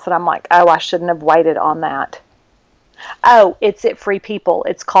something else that I'm like, oh, I shouldn't have waited on that. Oh, it's at Free People.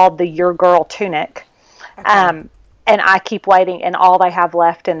 It's called the Your Girl tunic. Okay. And I keep waiting, and all they have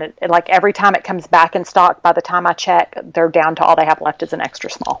left, and like every time it comes back in stock, by the time I check, they're down to all they have left is an extra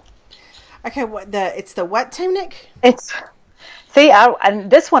small. Okay. It's the what tunic?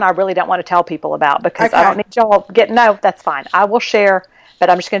 And this one I really don't want to tell people about because I don't need y'all no, that's fine. I will share, but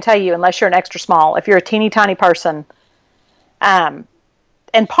I'm just going to tell you, unless you're an extra small, if you're a teeny tiny person, and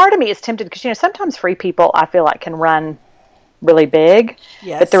part of me is tempted because, sometimes Free People I feel like can run really big,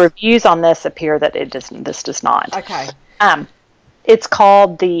 yes. But the reviews on this appear that this does not. Okay. It's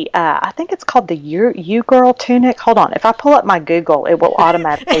called I think it's called the You Girl tunic. Hold on. If I pull up my Google, it will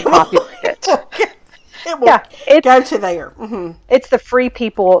automatically populate it. It will go to there. Mm-hmm. It's the Free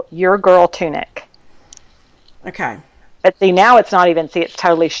People Your Girl tunic. Okay. But see, now it's not even,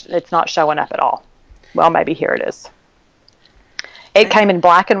 it's not showing up at all. Well, maybe here it is. It came in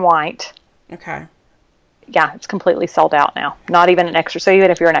black and white. Okay. Yeah, it's completely sold out now. Not even an extra. So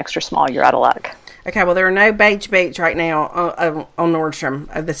even if you're an extra small, you're out of luck. Okay, well, there are no beige boots right now on Nordstrom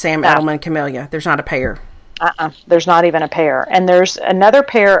of the Sam Edelman Camellia. There's not a pair. There's not even a pair. And there's another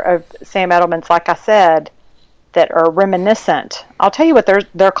pair of Sam Edelmans, like I said, that are reminiscent. I'll tell you what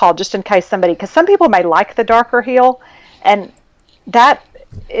they're called, just in case because some people may like the darker heel, and that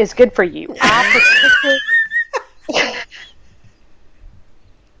is good for you.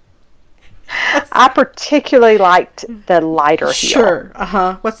 I particularly liked the lighter heel. Sure.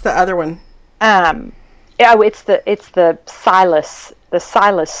 What's the other one? It's the Silas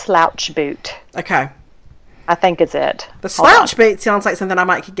slouch boot. Okay. I think is it. The slouch boot sounds like something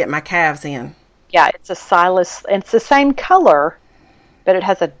I could get my calves in. Yeah, it's a Silas. It's the same color, but it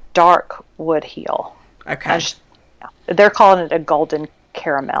has a dark wood heel. Okay. They're calling it a golden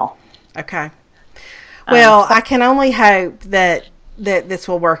caramel. Okay. Well, I can only hope that this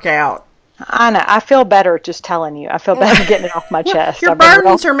will work out. I know. I feel better just telling you. I feel better getting it off my chest. Your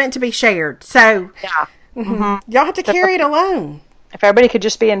burdens are meant to be shared. So, yeah. Mm-hmm. Y'all have to carry it alone. If everybody could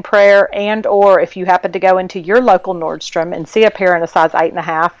just be in prayer, or if you happen to go into your local Nordstrom and see a pair in a size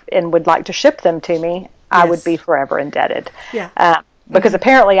 8.5 and would like to ship them to me, yes. I would be forever indebted. Yeah. Because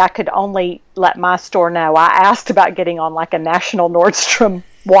apparently I could only let my store know. I asked about getting on like a national Nordstrom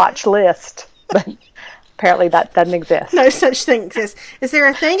watch list, but apparently that doesn't exist. No such thing exists. Is there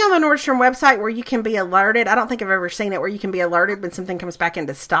a thing on the Nordstrom website where you can be alerted? I don't think I've ever seen it where you can be alerted when something comes back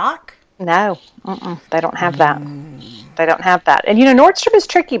into stock. No, they don't have that. They don't have that. And, Nordstrom is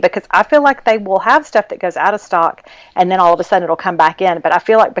tricky because I feel like they will have stuff that goes out of stock and then all of a sudden it'll come back in. But I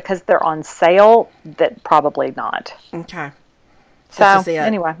feel like because they're on sale, that probably not. Okay. So,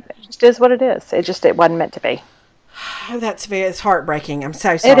 anyway, it just is what it is. It wasn't meant to be. Oh, it's heartbreaking. I'm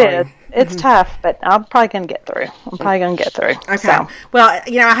so sorry. It is. It's tough, but I'm probably going to get through. Okay. So. Well,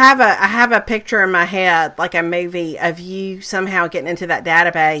 I have a picture in my head, like a movie of you somehow getting into that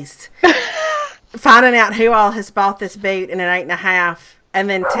database, finding out who all has bought this boot in an 8.5, and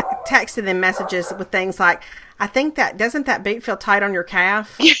then texting them messages with things like, I think doesn't that boot feel tight on your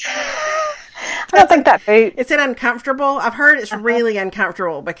calf? I don't think that boot. Is it uncomfortable? I've heard it's really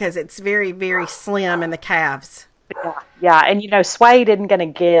uncomfortable because it's very, very slim in the calves. Yeah, and suede isn't going to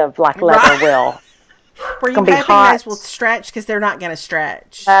give like leather will. Were you hoping those will stretch? Because they're not going to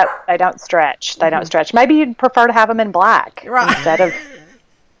stretch. No, they don't stretch. They don't stretch. Maybe you'd prefer to have them in black instead of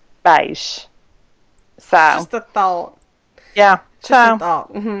beige. So just a thought. Yeah. Just a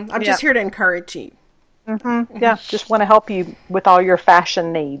thought. Mm-hmm. I'm just here to encourage you. Yeah, just want to help you with all your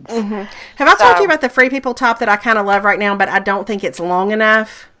fashion needs. Have I told you about the Free People top that I kind of love right now, but I don't think it's long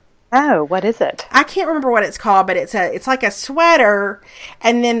enough? Oh, what is it? I can't remember what it's called, but it's like a sweater,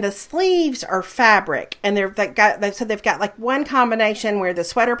 and then the sleeves are fabric, and they've got like one combination where the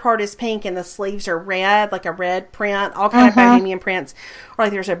sweater part is pink and the sleeves are red, like a red print, all kind of bohemian prints, or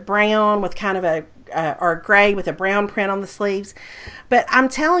like there's a brown with kind of or a gray with a brown print on the sleeves. But I'm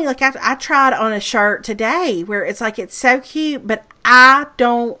telling you, like I tried on a shirt today where it's like it's so cute, but I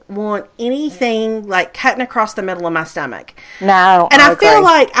don't want anything like cutting across the middle of my stomach. No, and I feel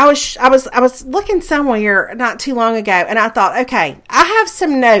like I was looking somewhere not too long ago, and I thought, okay, I have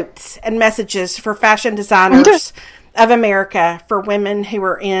some notes and messages for fashion designers of America, for women who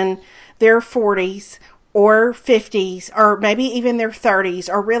are in their 40s or 50s or maybe even their 30s,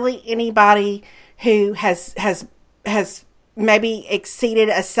 or really anybody who has maybe exceeded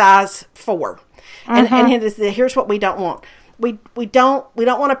a size 4. And here's what we don't want. We don't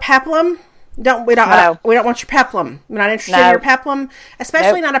want a peplum. We don't want your peplum. We're not interested in your peplum,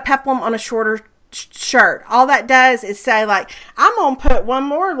 especially not a peplum on a shorter shirt. All that does is say, like, I'm gonna put one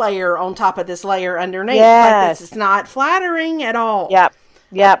more layer on top of this layer underneath. Yes. Like, this is not flattering at all. Yep.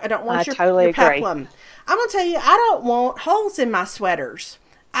 I don't want your totally peplum. I'm gonna tell you, I don't want holes in my sweaters.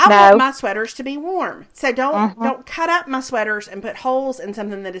 I want my sweaters to be warm. So don't cut up my sweaters and put holes in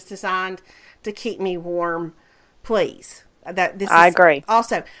something that is designed to keep me warm, please. I agree.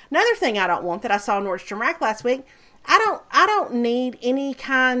 Also, another thing I don't want that I saw in Nordstrom Rack last week, I don't need any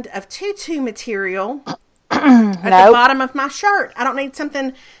kind of tutu material at the bottom of my shirt. I don't need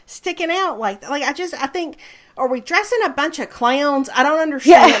something sticking out like I think, are we dressing a bunch of clowns? I don't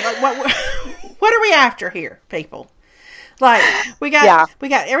understand. Yeah. Like what are we after here, people? Like we got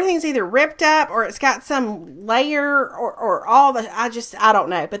everything's either ripped up or it's got some layer or all the I don't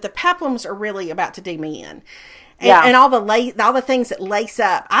know. But the peplums are really about to do me in. And all the things that lace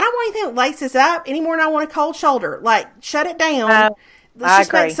up. I don't want anything that laces up any more than I want a cold shoulder. Like, shut it down. Let's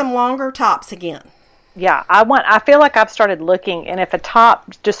just make some longer tops again. Yeah, I feel like I've started looking, and if a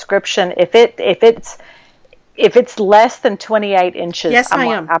top description, if it's less than 28 inches, yes,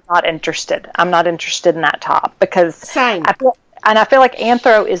 I'm not interested. I'm not interested in that top because same. I feel like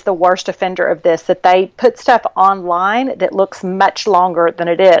Anthro is the worst offender of this, that they put stuff online that looks much longer than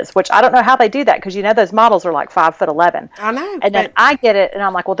it is, which I don't know how they do that, because those models are like 5'11". I know. And then I get it and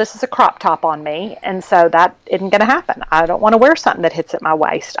I'm like, well, this is a crop top on me, and so that isn't going to happen. I don't want to wear something that hits at my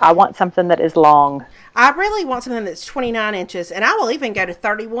waist. I want something that is long. I really want something that's 29 inches, and I will even go to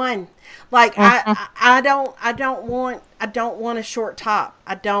 31. Like I don't want a short top.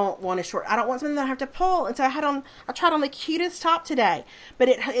 I don't want something that I have to pull. And so I tried on the cutest top today, but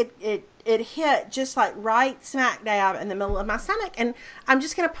it hit just like right smack dab in the middle of my stomach, and I'm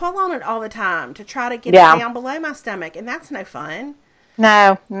just going to pull on it all the time to try to get it down below my stomach, and that's no fun.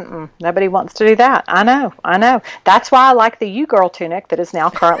 No, nobody wants to do that. I know. That's why I like the U-Girl tunic that is now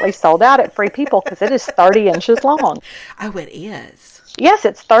currently sold out at Free People, because it is 30 inches long. Oh, it is. Yes,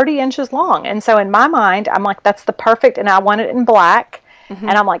 it's 30 inches long. And so in my mind, I'm like, that's the perfect, and I want it in black. Mm-hmm.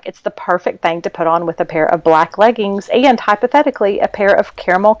 And I'm like, it's the perfect thing to put on with a pair of black leggings and, hypothetically, a pair of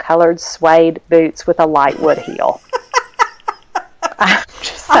caramel-colored suede boots with a light wood heel. I'm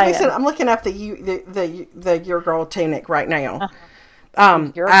just saying. I'm looking up the Your Girl tunic right now.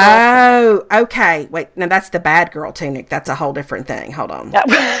 Uh-huh. Okay. Wait, now that's the Bad Girl tunic. That's a whole different thing. Hold on. Yep.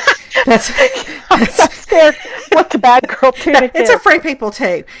 I'm scared what the Bad Girl tunic is. It's a Free People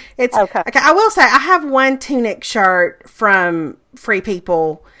too. It's okay. I will say I have one tunic shirt from Free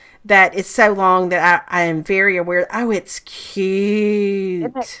People that is so long that I am very aware. Oh, it's cute.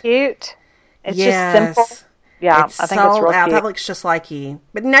 Isn't it cute? It's just simple. Yeah, I think it's real cute. That looks just like you.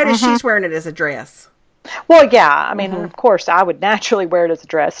 But notice she's wearing it as a dress. Well, yeah. I mean, of course, I would naturally wear it as a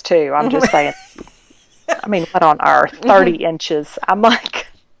dress, too. I'm just saying. I mean, what on earth? 30 inches. I'm like...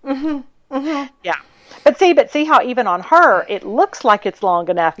 Yeah. But see how even on her, it looks like it's long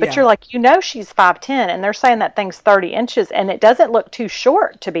enough. But you're like, she's 5'10", and they're saying that thing's 30 inches, and it doesn't look too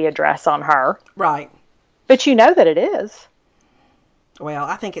short to be a dress on her. Right. But that it is. Well,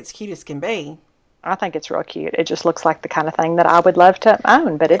 I think it's cute as can be. I think it's real cute. It just looks like the kind of thing that I would love to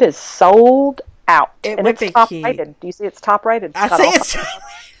own, but it is sold out. It and would it's be top cute. Rated. Do you see it's top rated? I see it's top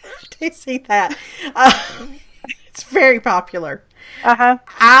rated. Do you see that? It's very popular. I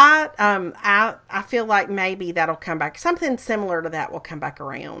feel like maybe that'll come back. Something similar to that will come back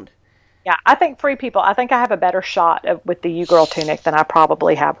around. Yeah, I think Free People. I think I have a better shot with the U-Girl tunic than I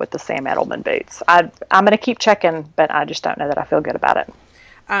probably have with the Sam Edelman boots. I'm going to keep checking, but I just don't know that I feel good about it.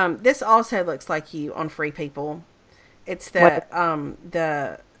 This also looks like you on Free People. It's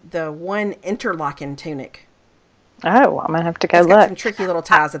the the one interlocking tunic. Oh, I'm gonna have to go It's got look. some tricky little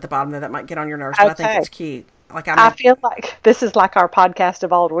ties at the bottom there that might get on your nerves, but I think it's cute. Like I feel like this is like our podcast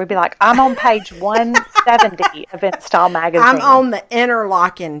of old. We'd be like, I'm on page 170 of InStyle magazine. I'm on the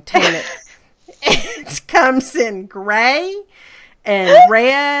interlocking tunic. It comes in gray and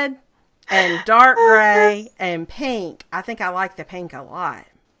red and dark gray and pink. I think I like the pink a lot.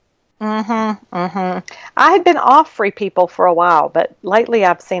 I had been off Free People for a while, but lately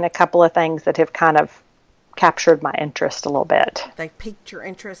I've seen a couple of things that have kind of captured my interest a little bit. They piqued your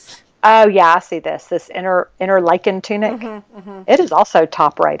interest. Oh yeah, I see this inner lichen tunic. It is also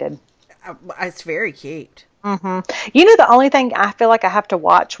top rated. It's very cute. You know, the only thing I feel like I have to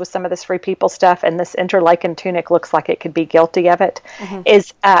watch with some of this Free People stuff, and this interlaken tunic looks like it could be guilty of it,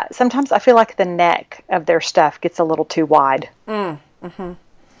 is sometimes I feel like the neck of their stuff gets a little too wide.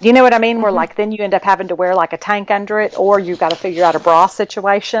 You know what I mean? Where like then you end up having to wear like a tank under it, or you've got to figure out a bra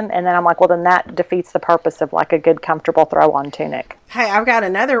situation, and then I'm like, well, then that defeats the purpose of like a good, comfortable throw-on tunic. Hey, I've got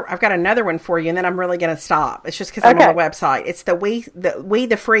another one for you, and then I'm really going to stop. It's just because I'm on the website. It's the We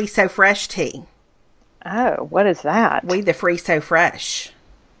the Free So Fresh tee. Oh, what is that? We the Free So Fresh.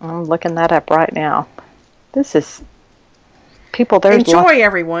 I'm looking that up right now. This is people. There's enjoy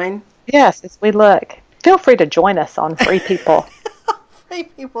everyone. Yes, as we look. Feel free to join us on Free People.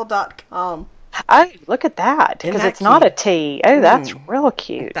 freepeople.com. Oh, look at that. Because it's not a tee. Oh, that's real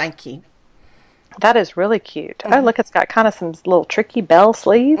cute. Thank you. That is really cute. Oh, look, it's got kind of some little tricky bell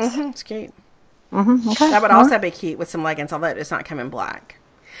sleeves. It's cute. Okay. That would also be cute with some leggings, although it does not come in black.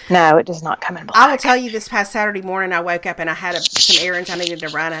 No, it does not come in black. I will tell you, this past Saturday morning, I woke up and I had some errands I needed to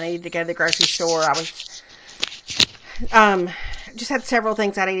run. I needed to go to the grocery store. I was just had several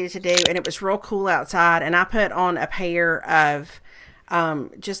things I needed to do, and it was real cool outside. And I put on a pair of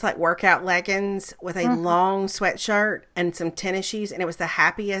just like workout leggings with a long sweatshirt and some tennis shoes, and it was the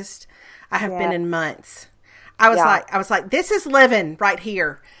happiest I have been in months. I was like, this is living right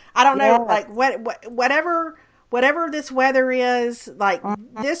here. I don't know, like whatever this weather is, like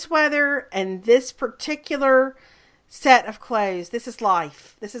this weather and this particular set of clothes, this is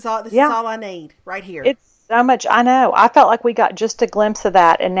life. This is all I need right here. It's so much. I know. I felt like we got just a glimpse of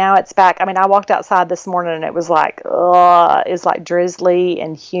that, and now it's back. I mean, I walked outside this morning and it was like, it's like drizzly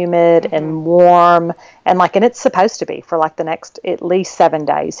and humid and warm, and it's supposed to be for like the next at least 7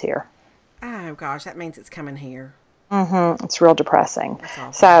 days here. Oh gosh, that means it's coming here. It's real depressing.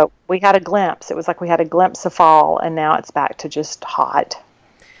 So we had a glimpse. It was like we had a glimpse of fall, and now it's back to just hot.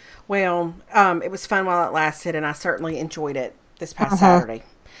 Well, it was fun while it lasted, and I certainly enjoyed it this past Saturday.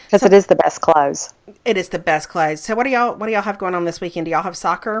 Because it is the best clothes. It is the best clothes. So what do y'all have going on this weekend? Do y'all have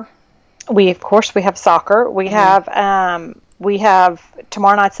soccer? Of course we have soccer. We have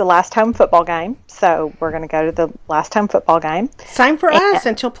tomorrow night's the last home football game, so we're going to go to the last home football game. Same for us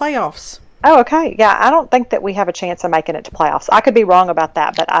until playoffs. Oh, okay. Yeah, I don't think that we have a chance of making it to playoffs. I could be wrong about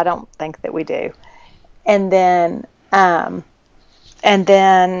that, but I don't think that we do. And then I'm trying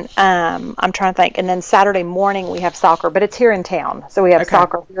to think. And then Saturday morning we have soccer, but it's here in town. So we have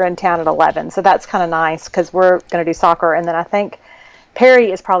soccer here in town at 11. So that's kind of nice because we're going to do soccer. And then I think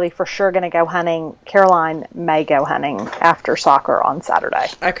Perry is probably for sure going to go hunting. Caroline may go hunting after soccer on Saturday.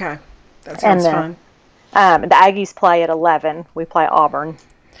 Okay. That sounds fun. The Aggies play at 11. We play Auburn.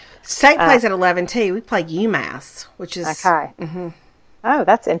 State plays at 11 too. We play UMass, which is... Okay. Oh,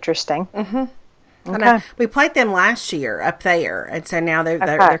 that's interesting. Okay. We played them last year up there, and so now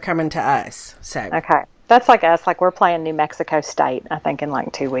they're coming to us. So that's like us. Like we're playing New Mexico State, I think, in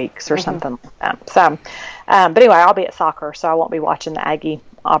like 2 weeks or something like that. So, but anyway, I'll be at soccer, so I won't be watching the Aggie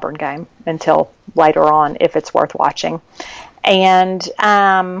Auburn game until later on if it's worth watching. And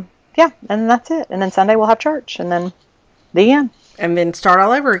and that's it. And then Sunday we'll have church, and then the end. And then start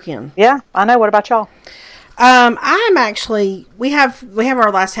all over again. Yeah, I know. What about y'all? I'm actually, we have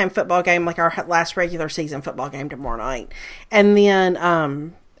our last home football game, like our last regular season football game tomorrow night. And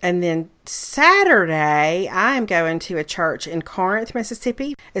then Saturday, I'm going to a church in Corinth,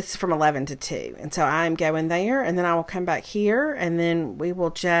 Mississippi. It's from 11 to 2. And so I'm going there, and then I will come back here, and then we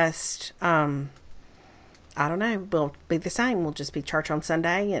will just, I don't know, we'll be the same. We'll just be church on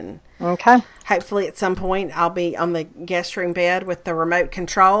Sunday, and hopefully at some point I'll be on the guest room bed with the remote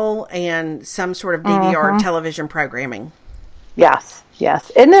control and some sort of DVR television programming. Yes.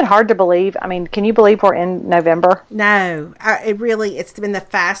 Isn't it hard to believe? I mean, can you believe we're in November? No, it's been the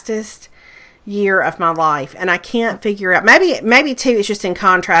fastest year of my life, and I can't figure out, maybe too, it's just in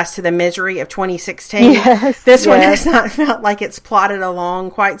contrast to the misery of 2016. This one has not felt like it's plodded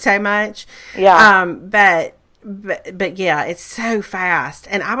along quite so much. But yeah, it's so fast.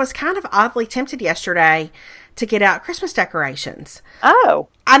 And I was kind of oddly tempted yesterday to get out Christmas decorations. Oh.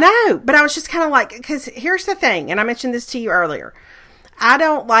 I know, but I was just kind of like, because here's the thing, and I mentioned this to you earlier. I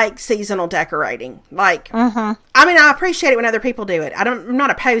don't like seasonal decorating. Like, I mean, I appreciate it when other people do it. I'm not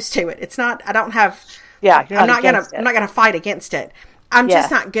opposed to it. It's not, I don't have, Yeah, I'm not gonna fight against it. I'm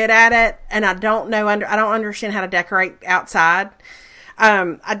just not good at it, and I don't understand how to decorate outside.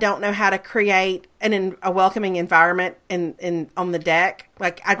 I don't know how to create a welcoming environment on the deck.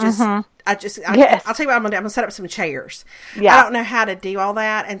 Like, I'll tell you what I'm gonna do. I'm gonna set up some chairs. Yeah. I don't know how to do all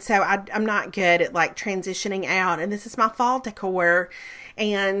that, and so I'm not good at like transitioning out. And this is my fall decor,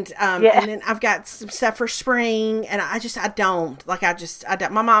 and then I've got some stuff for spring, and I don't.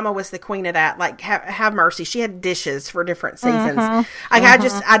 My mama was the queen of that. Like, have mercy. She had dishes for different seasons. Like,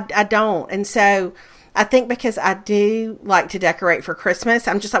 I don't, and so. I think because I do like to decorate for Christmas,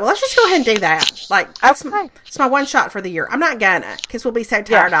 I'm just like, well, let's just go ahead and do that. Like, it's my one shot for the year. I'm not gonna, because we'll be so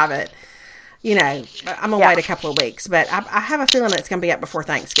tired of it. You know, I'm going to wait a couple of weeks. But I have a feeling it's going to be up before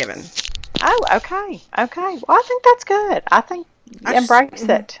Thanksgiving. Oh, okay. Okay. Well, I think that's good. I think embrace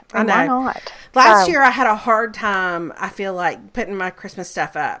it. I know. Why not? Last year, I had a hard time, I feel like, putting my Christmas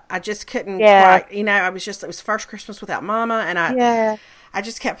stuff up. I just couldn't quite, you know, it was first Christmas without Mama, and I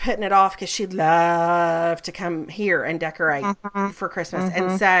just kept putting it off because she'd love to come here and decorate for Christmas.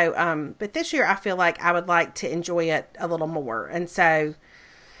 And so, but this year I feel like I would like to enjoy it a little more. And so,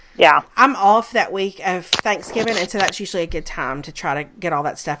 I'm off that week of Thanksgiving. And so that's usually a good time to try to get all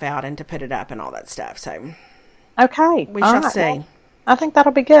that stuff out and to put it up and all that stuff. So, okay. We shall see. Well, I think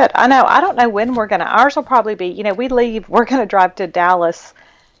that'll be good. I know. I don't know when ours will probably be, you know, we're going to drive to Dallas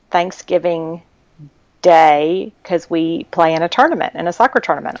Thanksgiving Day because we play in a soccer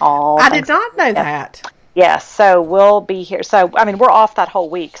tournament I did not know that. Yes, so we'll be here. So, I mean, we're off that whole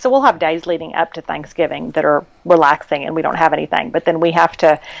week. So we'll have days leading up to Thanksgiving that are relaxing and we don't have anything. But then we have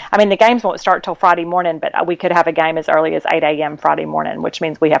to, I mean, the games won't start till Friday morning, but we could have a game as early as 8 a.m. Friday morning, which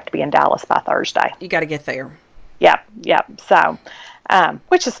means we have to be in Dallas by Thursday. You got to get there. Yep. So,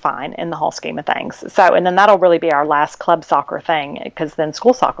 which is fine in the whole scheme of things. So, and then that'll really be our last club soccer thing because then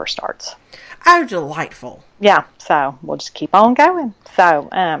school soccer starts. Oh, delightful. Yeah, so we'll just keep on going. So,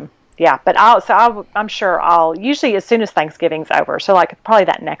 but I'm sure I'll usually as soon as Thanksgiving's over, so like probably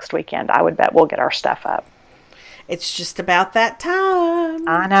that next weekend, I would bet we'll get our stuff up. It's just about that time.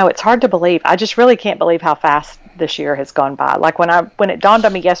 I know, it's hard to believe. I just really can't believe how fast this year has gone by. Like when it dawned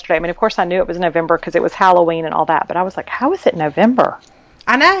on me yesterday, I mean, of course I knew it was November because it was Halloween and all that, but I was like, how is it November?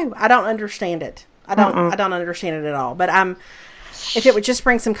 I know. I don't understand it. I don't understand it at all. But if it would just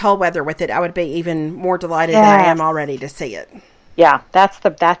bring some cold weather with it, I would be even more delighted than I am already to see it. Yeah, that's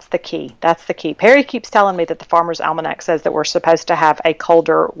the key. That's the key. Perry keeps telling me that the Farmer's Almanac says that we're supposed to have a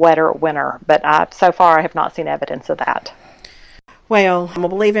colder, wetter winter, but so far I have not seen evidence of that. Well, I'm gonna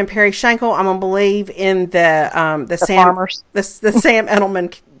believe in Perry Schenkel. I'm gonna believe in the Sam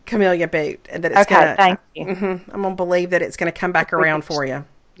Edelman Camellia boot, and that it's thank you. I'm gonna believe that it's gonna come back around for you.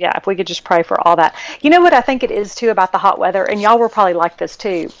 Yeah, if we could just pray for all that. You know what I think it is, too, about the hot weather, and y'all were probably like this,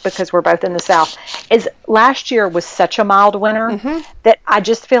 too, because we're both in the South, is last year was such a mild winter that I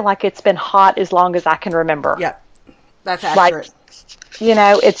just feel like it's been hot as long as I can remember. Yep, that's accurate. Like, you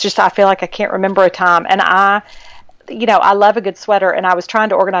know, it's just I feel like I can't remember a time, and I love a good sweater, and I was trying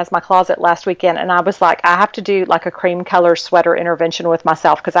to organize my closet last weekend, and I was like, I have to do like a cream color sweater intervention with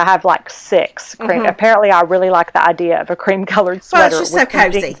myself because I have like 6 cream. Apparently, I really like the idea of a cream colored sweater. Well, it's just so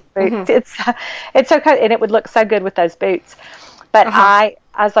cozy. It's so cozy, and it would look so good with those boots. But I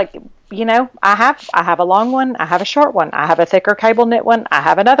was like, you know, I have a long one, I have a short one, I have a thicker cable knit one, I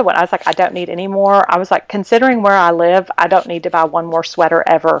have another one. I was like, I don't need any more. I was like, considering where I live, I don't need to buy one more sweater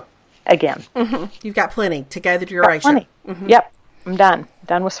ever again. You've got plenty to go the duration. Yep, I'm done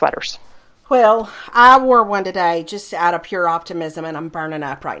with sweaters. Well, I wore one today just out of pure optimism, and I'm burning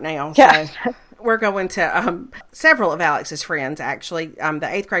up right now. So we're going to several of Alex's friends, actually. The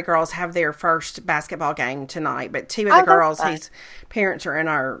 8th grade girls have their first basketball game tonight, but 2 of the girls whose parents are in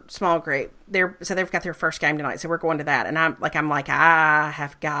our small group, they've got their first game tonight, so we're going to that. And I'm like I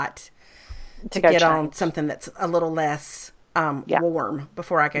have got to get on something that's a little less warm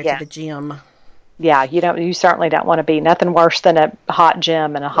before I go to the gym. Yeah, you certainly don't want to be nothing worse than a hot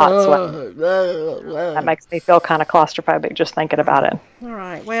gym and a hot sweat. That makes me feel kind of claustrophobic just thinking about it. All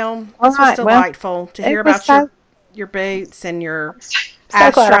right. Well, this was delightful to hear about your boots and your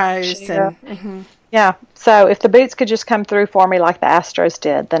Astros. Yeah. So if the boots could just come through for me like the Astros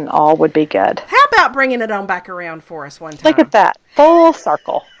did, then all would be good. How about bringing it on back around for us one time? Look at that. Full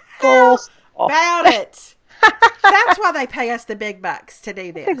circle. Full circle. About it. That's why they pay us the big bucks to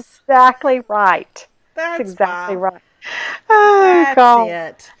do this. Exactly right. That's exactly right. Oh,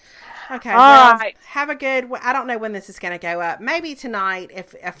 That's it. Okay. All right. Have a good. I don't know when this is going to go up. Maybe tonight,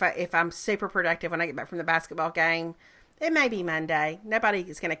 if I'm super productive when I get back from the basketball game. It may be Monday. Nobody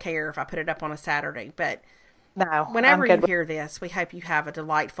is going to care if I put it up on a Saturday. But no, whenever you hear this, we hope you have a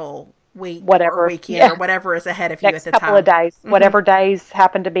delightful week, whatever or weekend, or whatever is ahead of you next at the time. couple of days, whatever days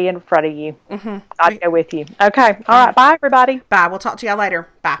happen to be in front of you. I'll go with you. Okay. All right. Bye, everybody. Bye. We'll talk to y'all later.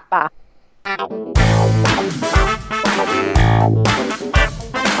 Bye. Bye.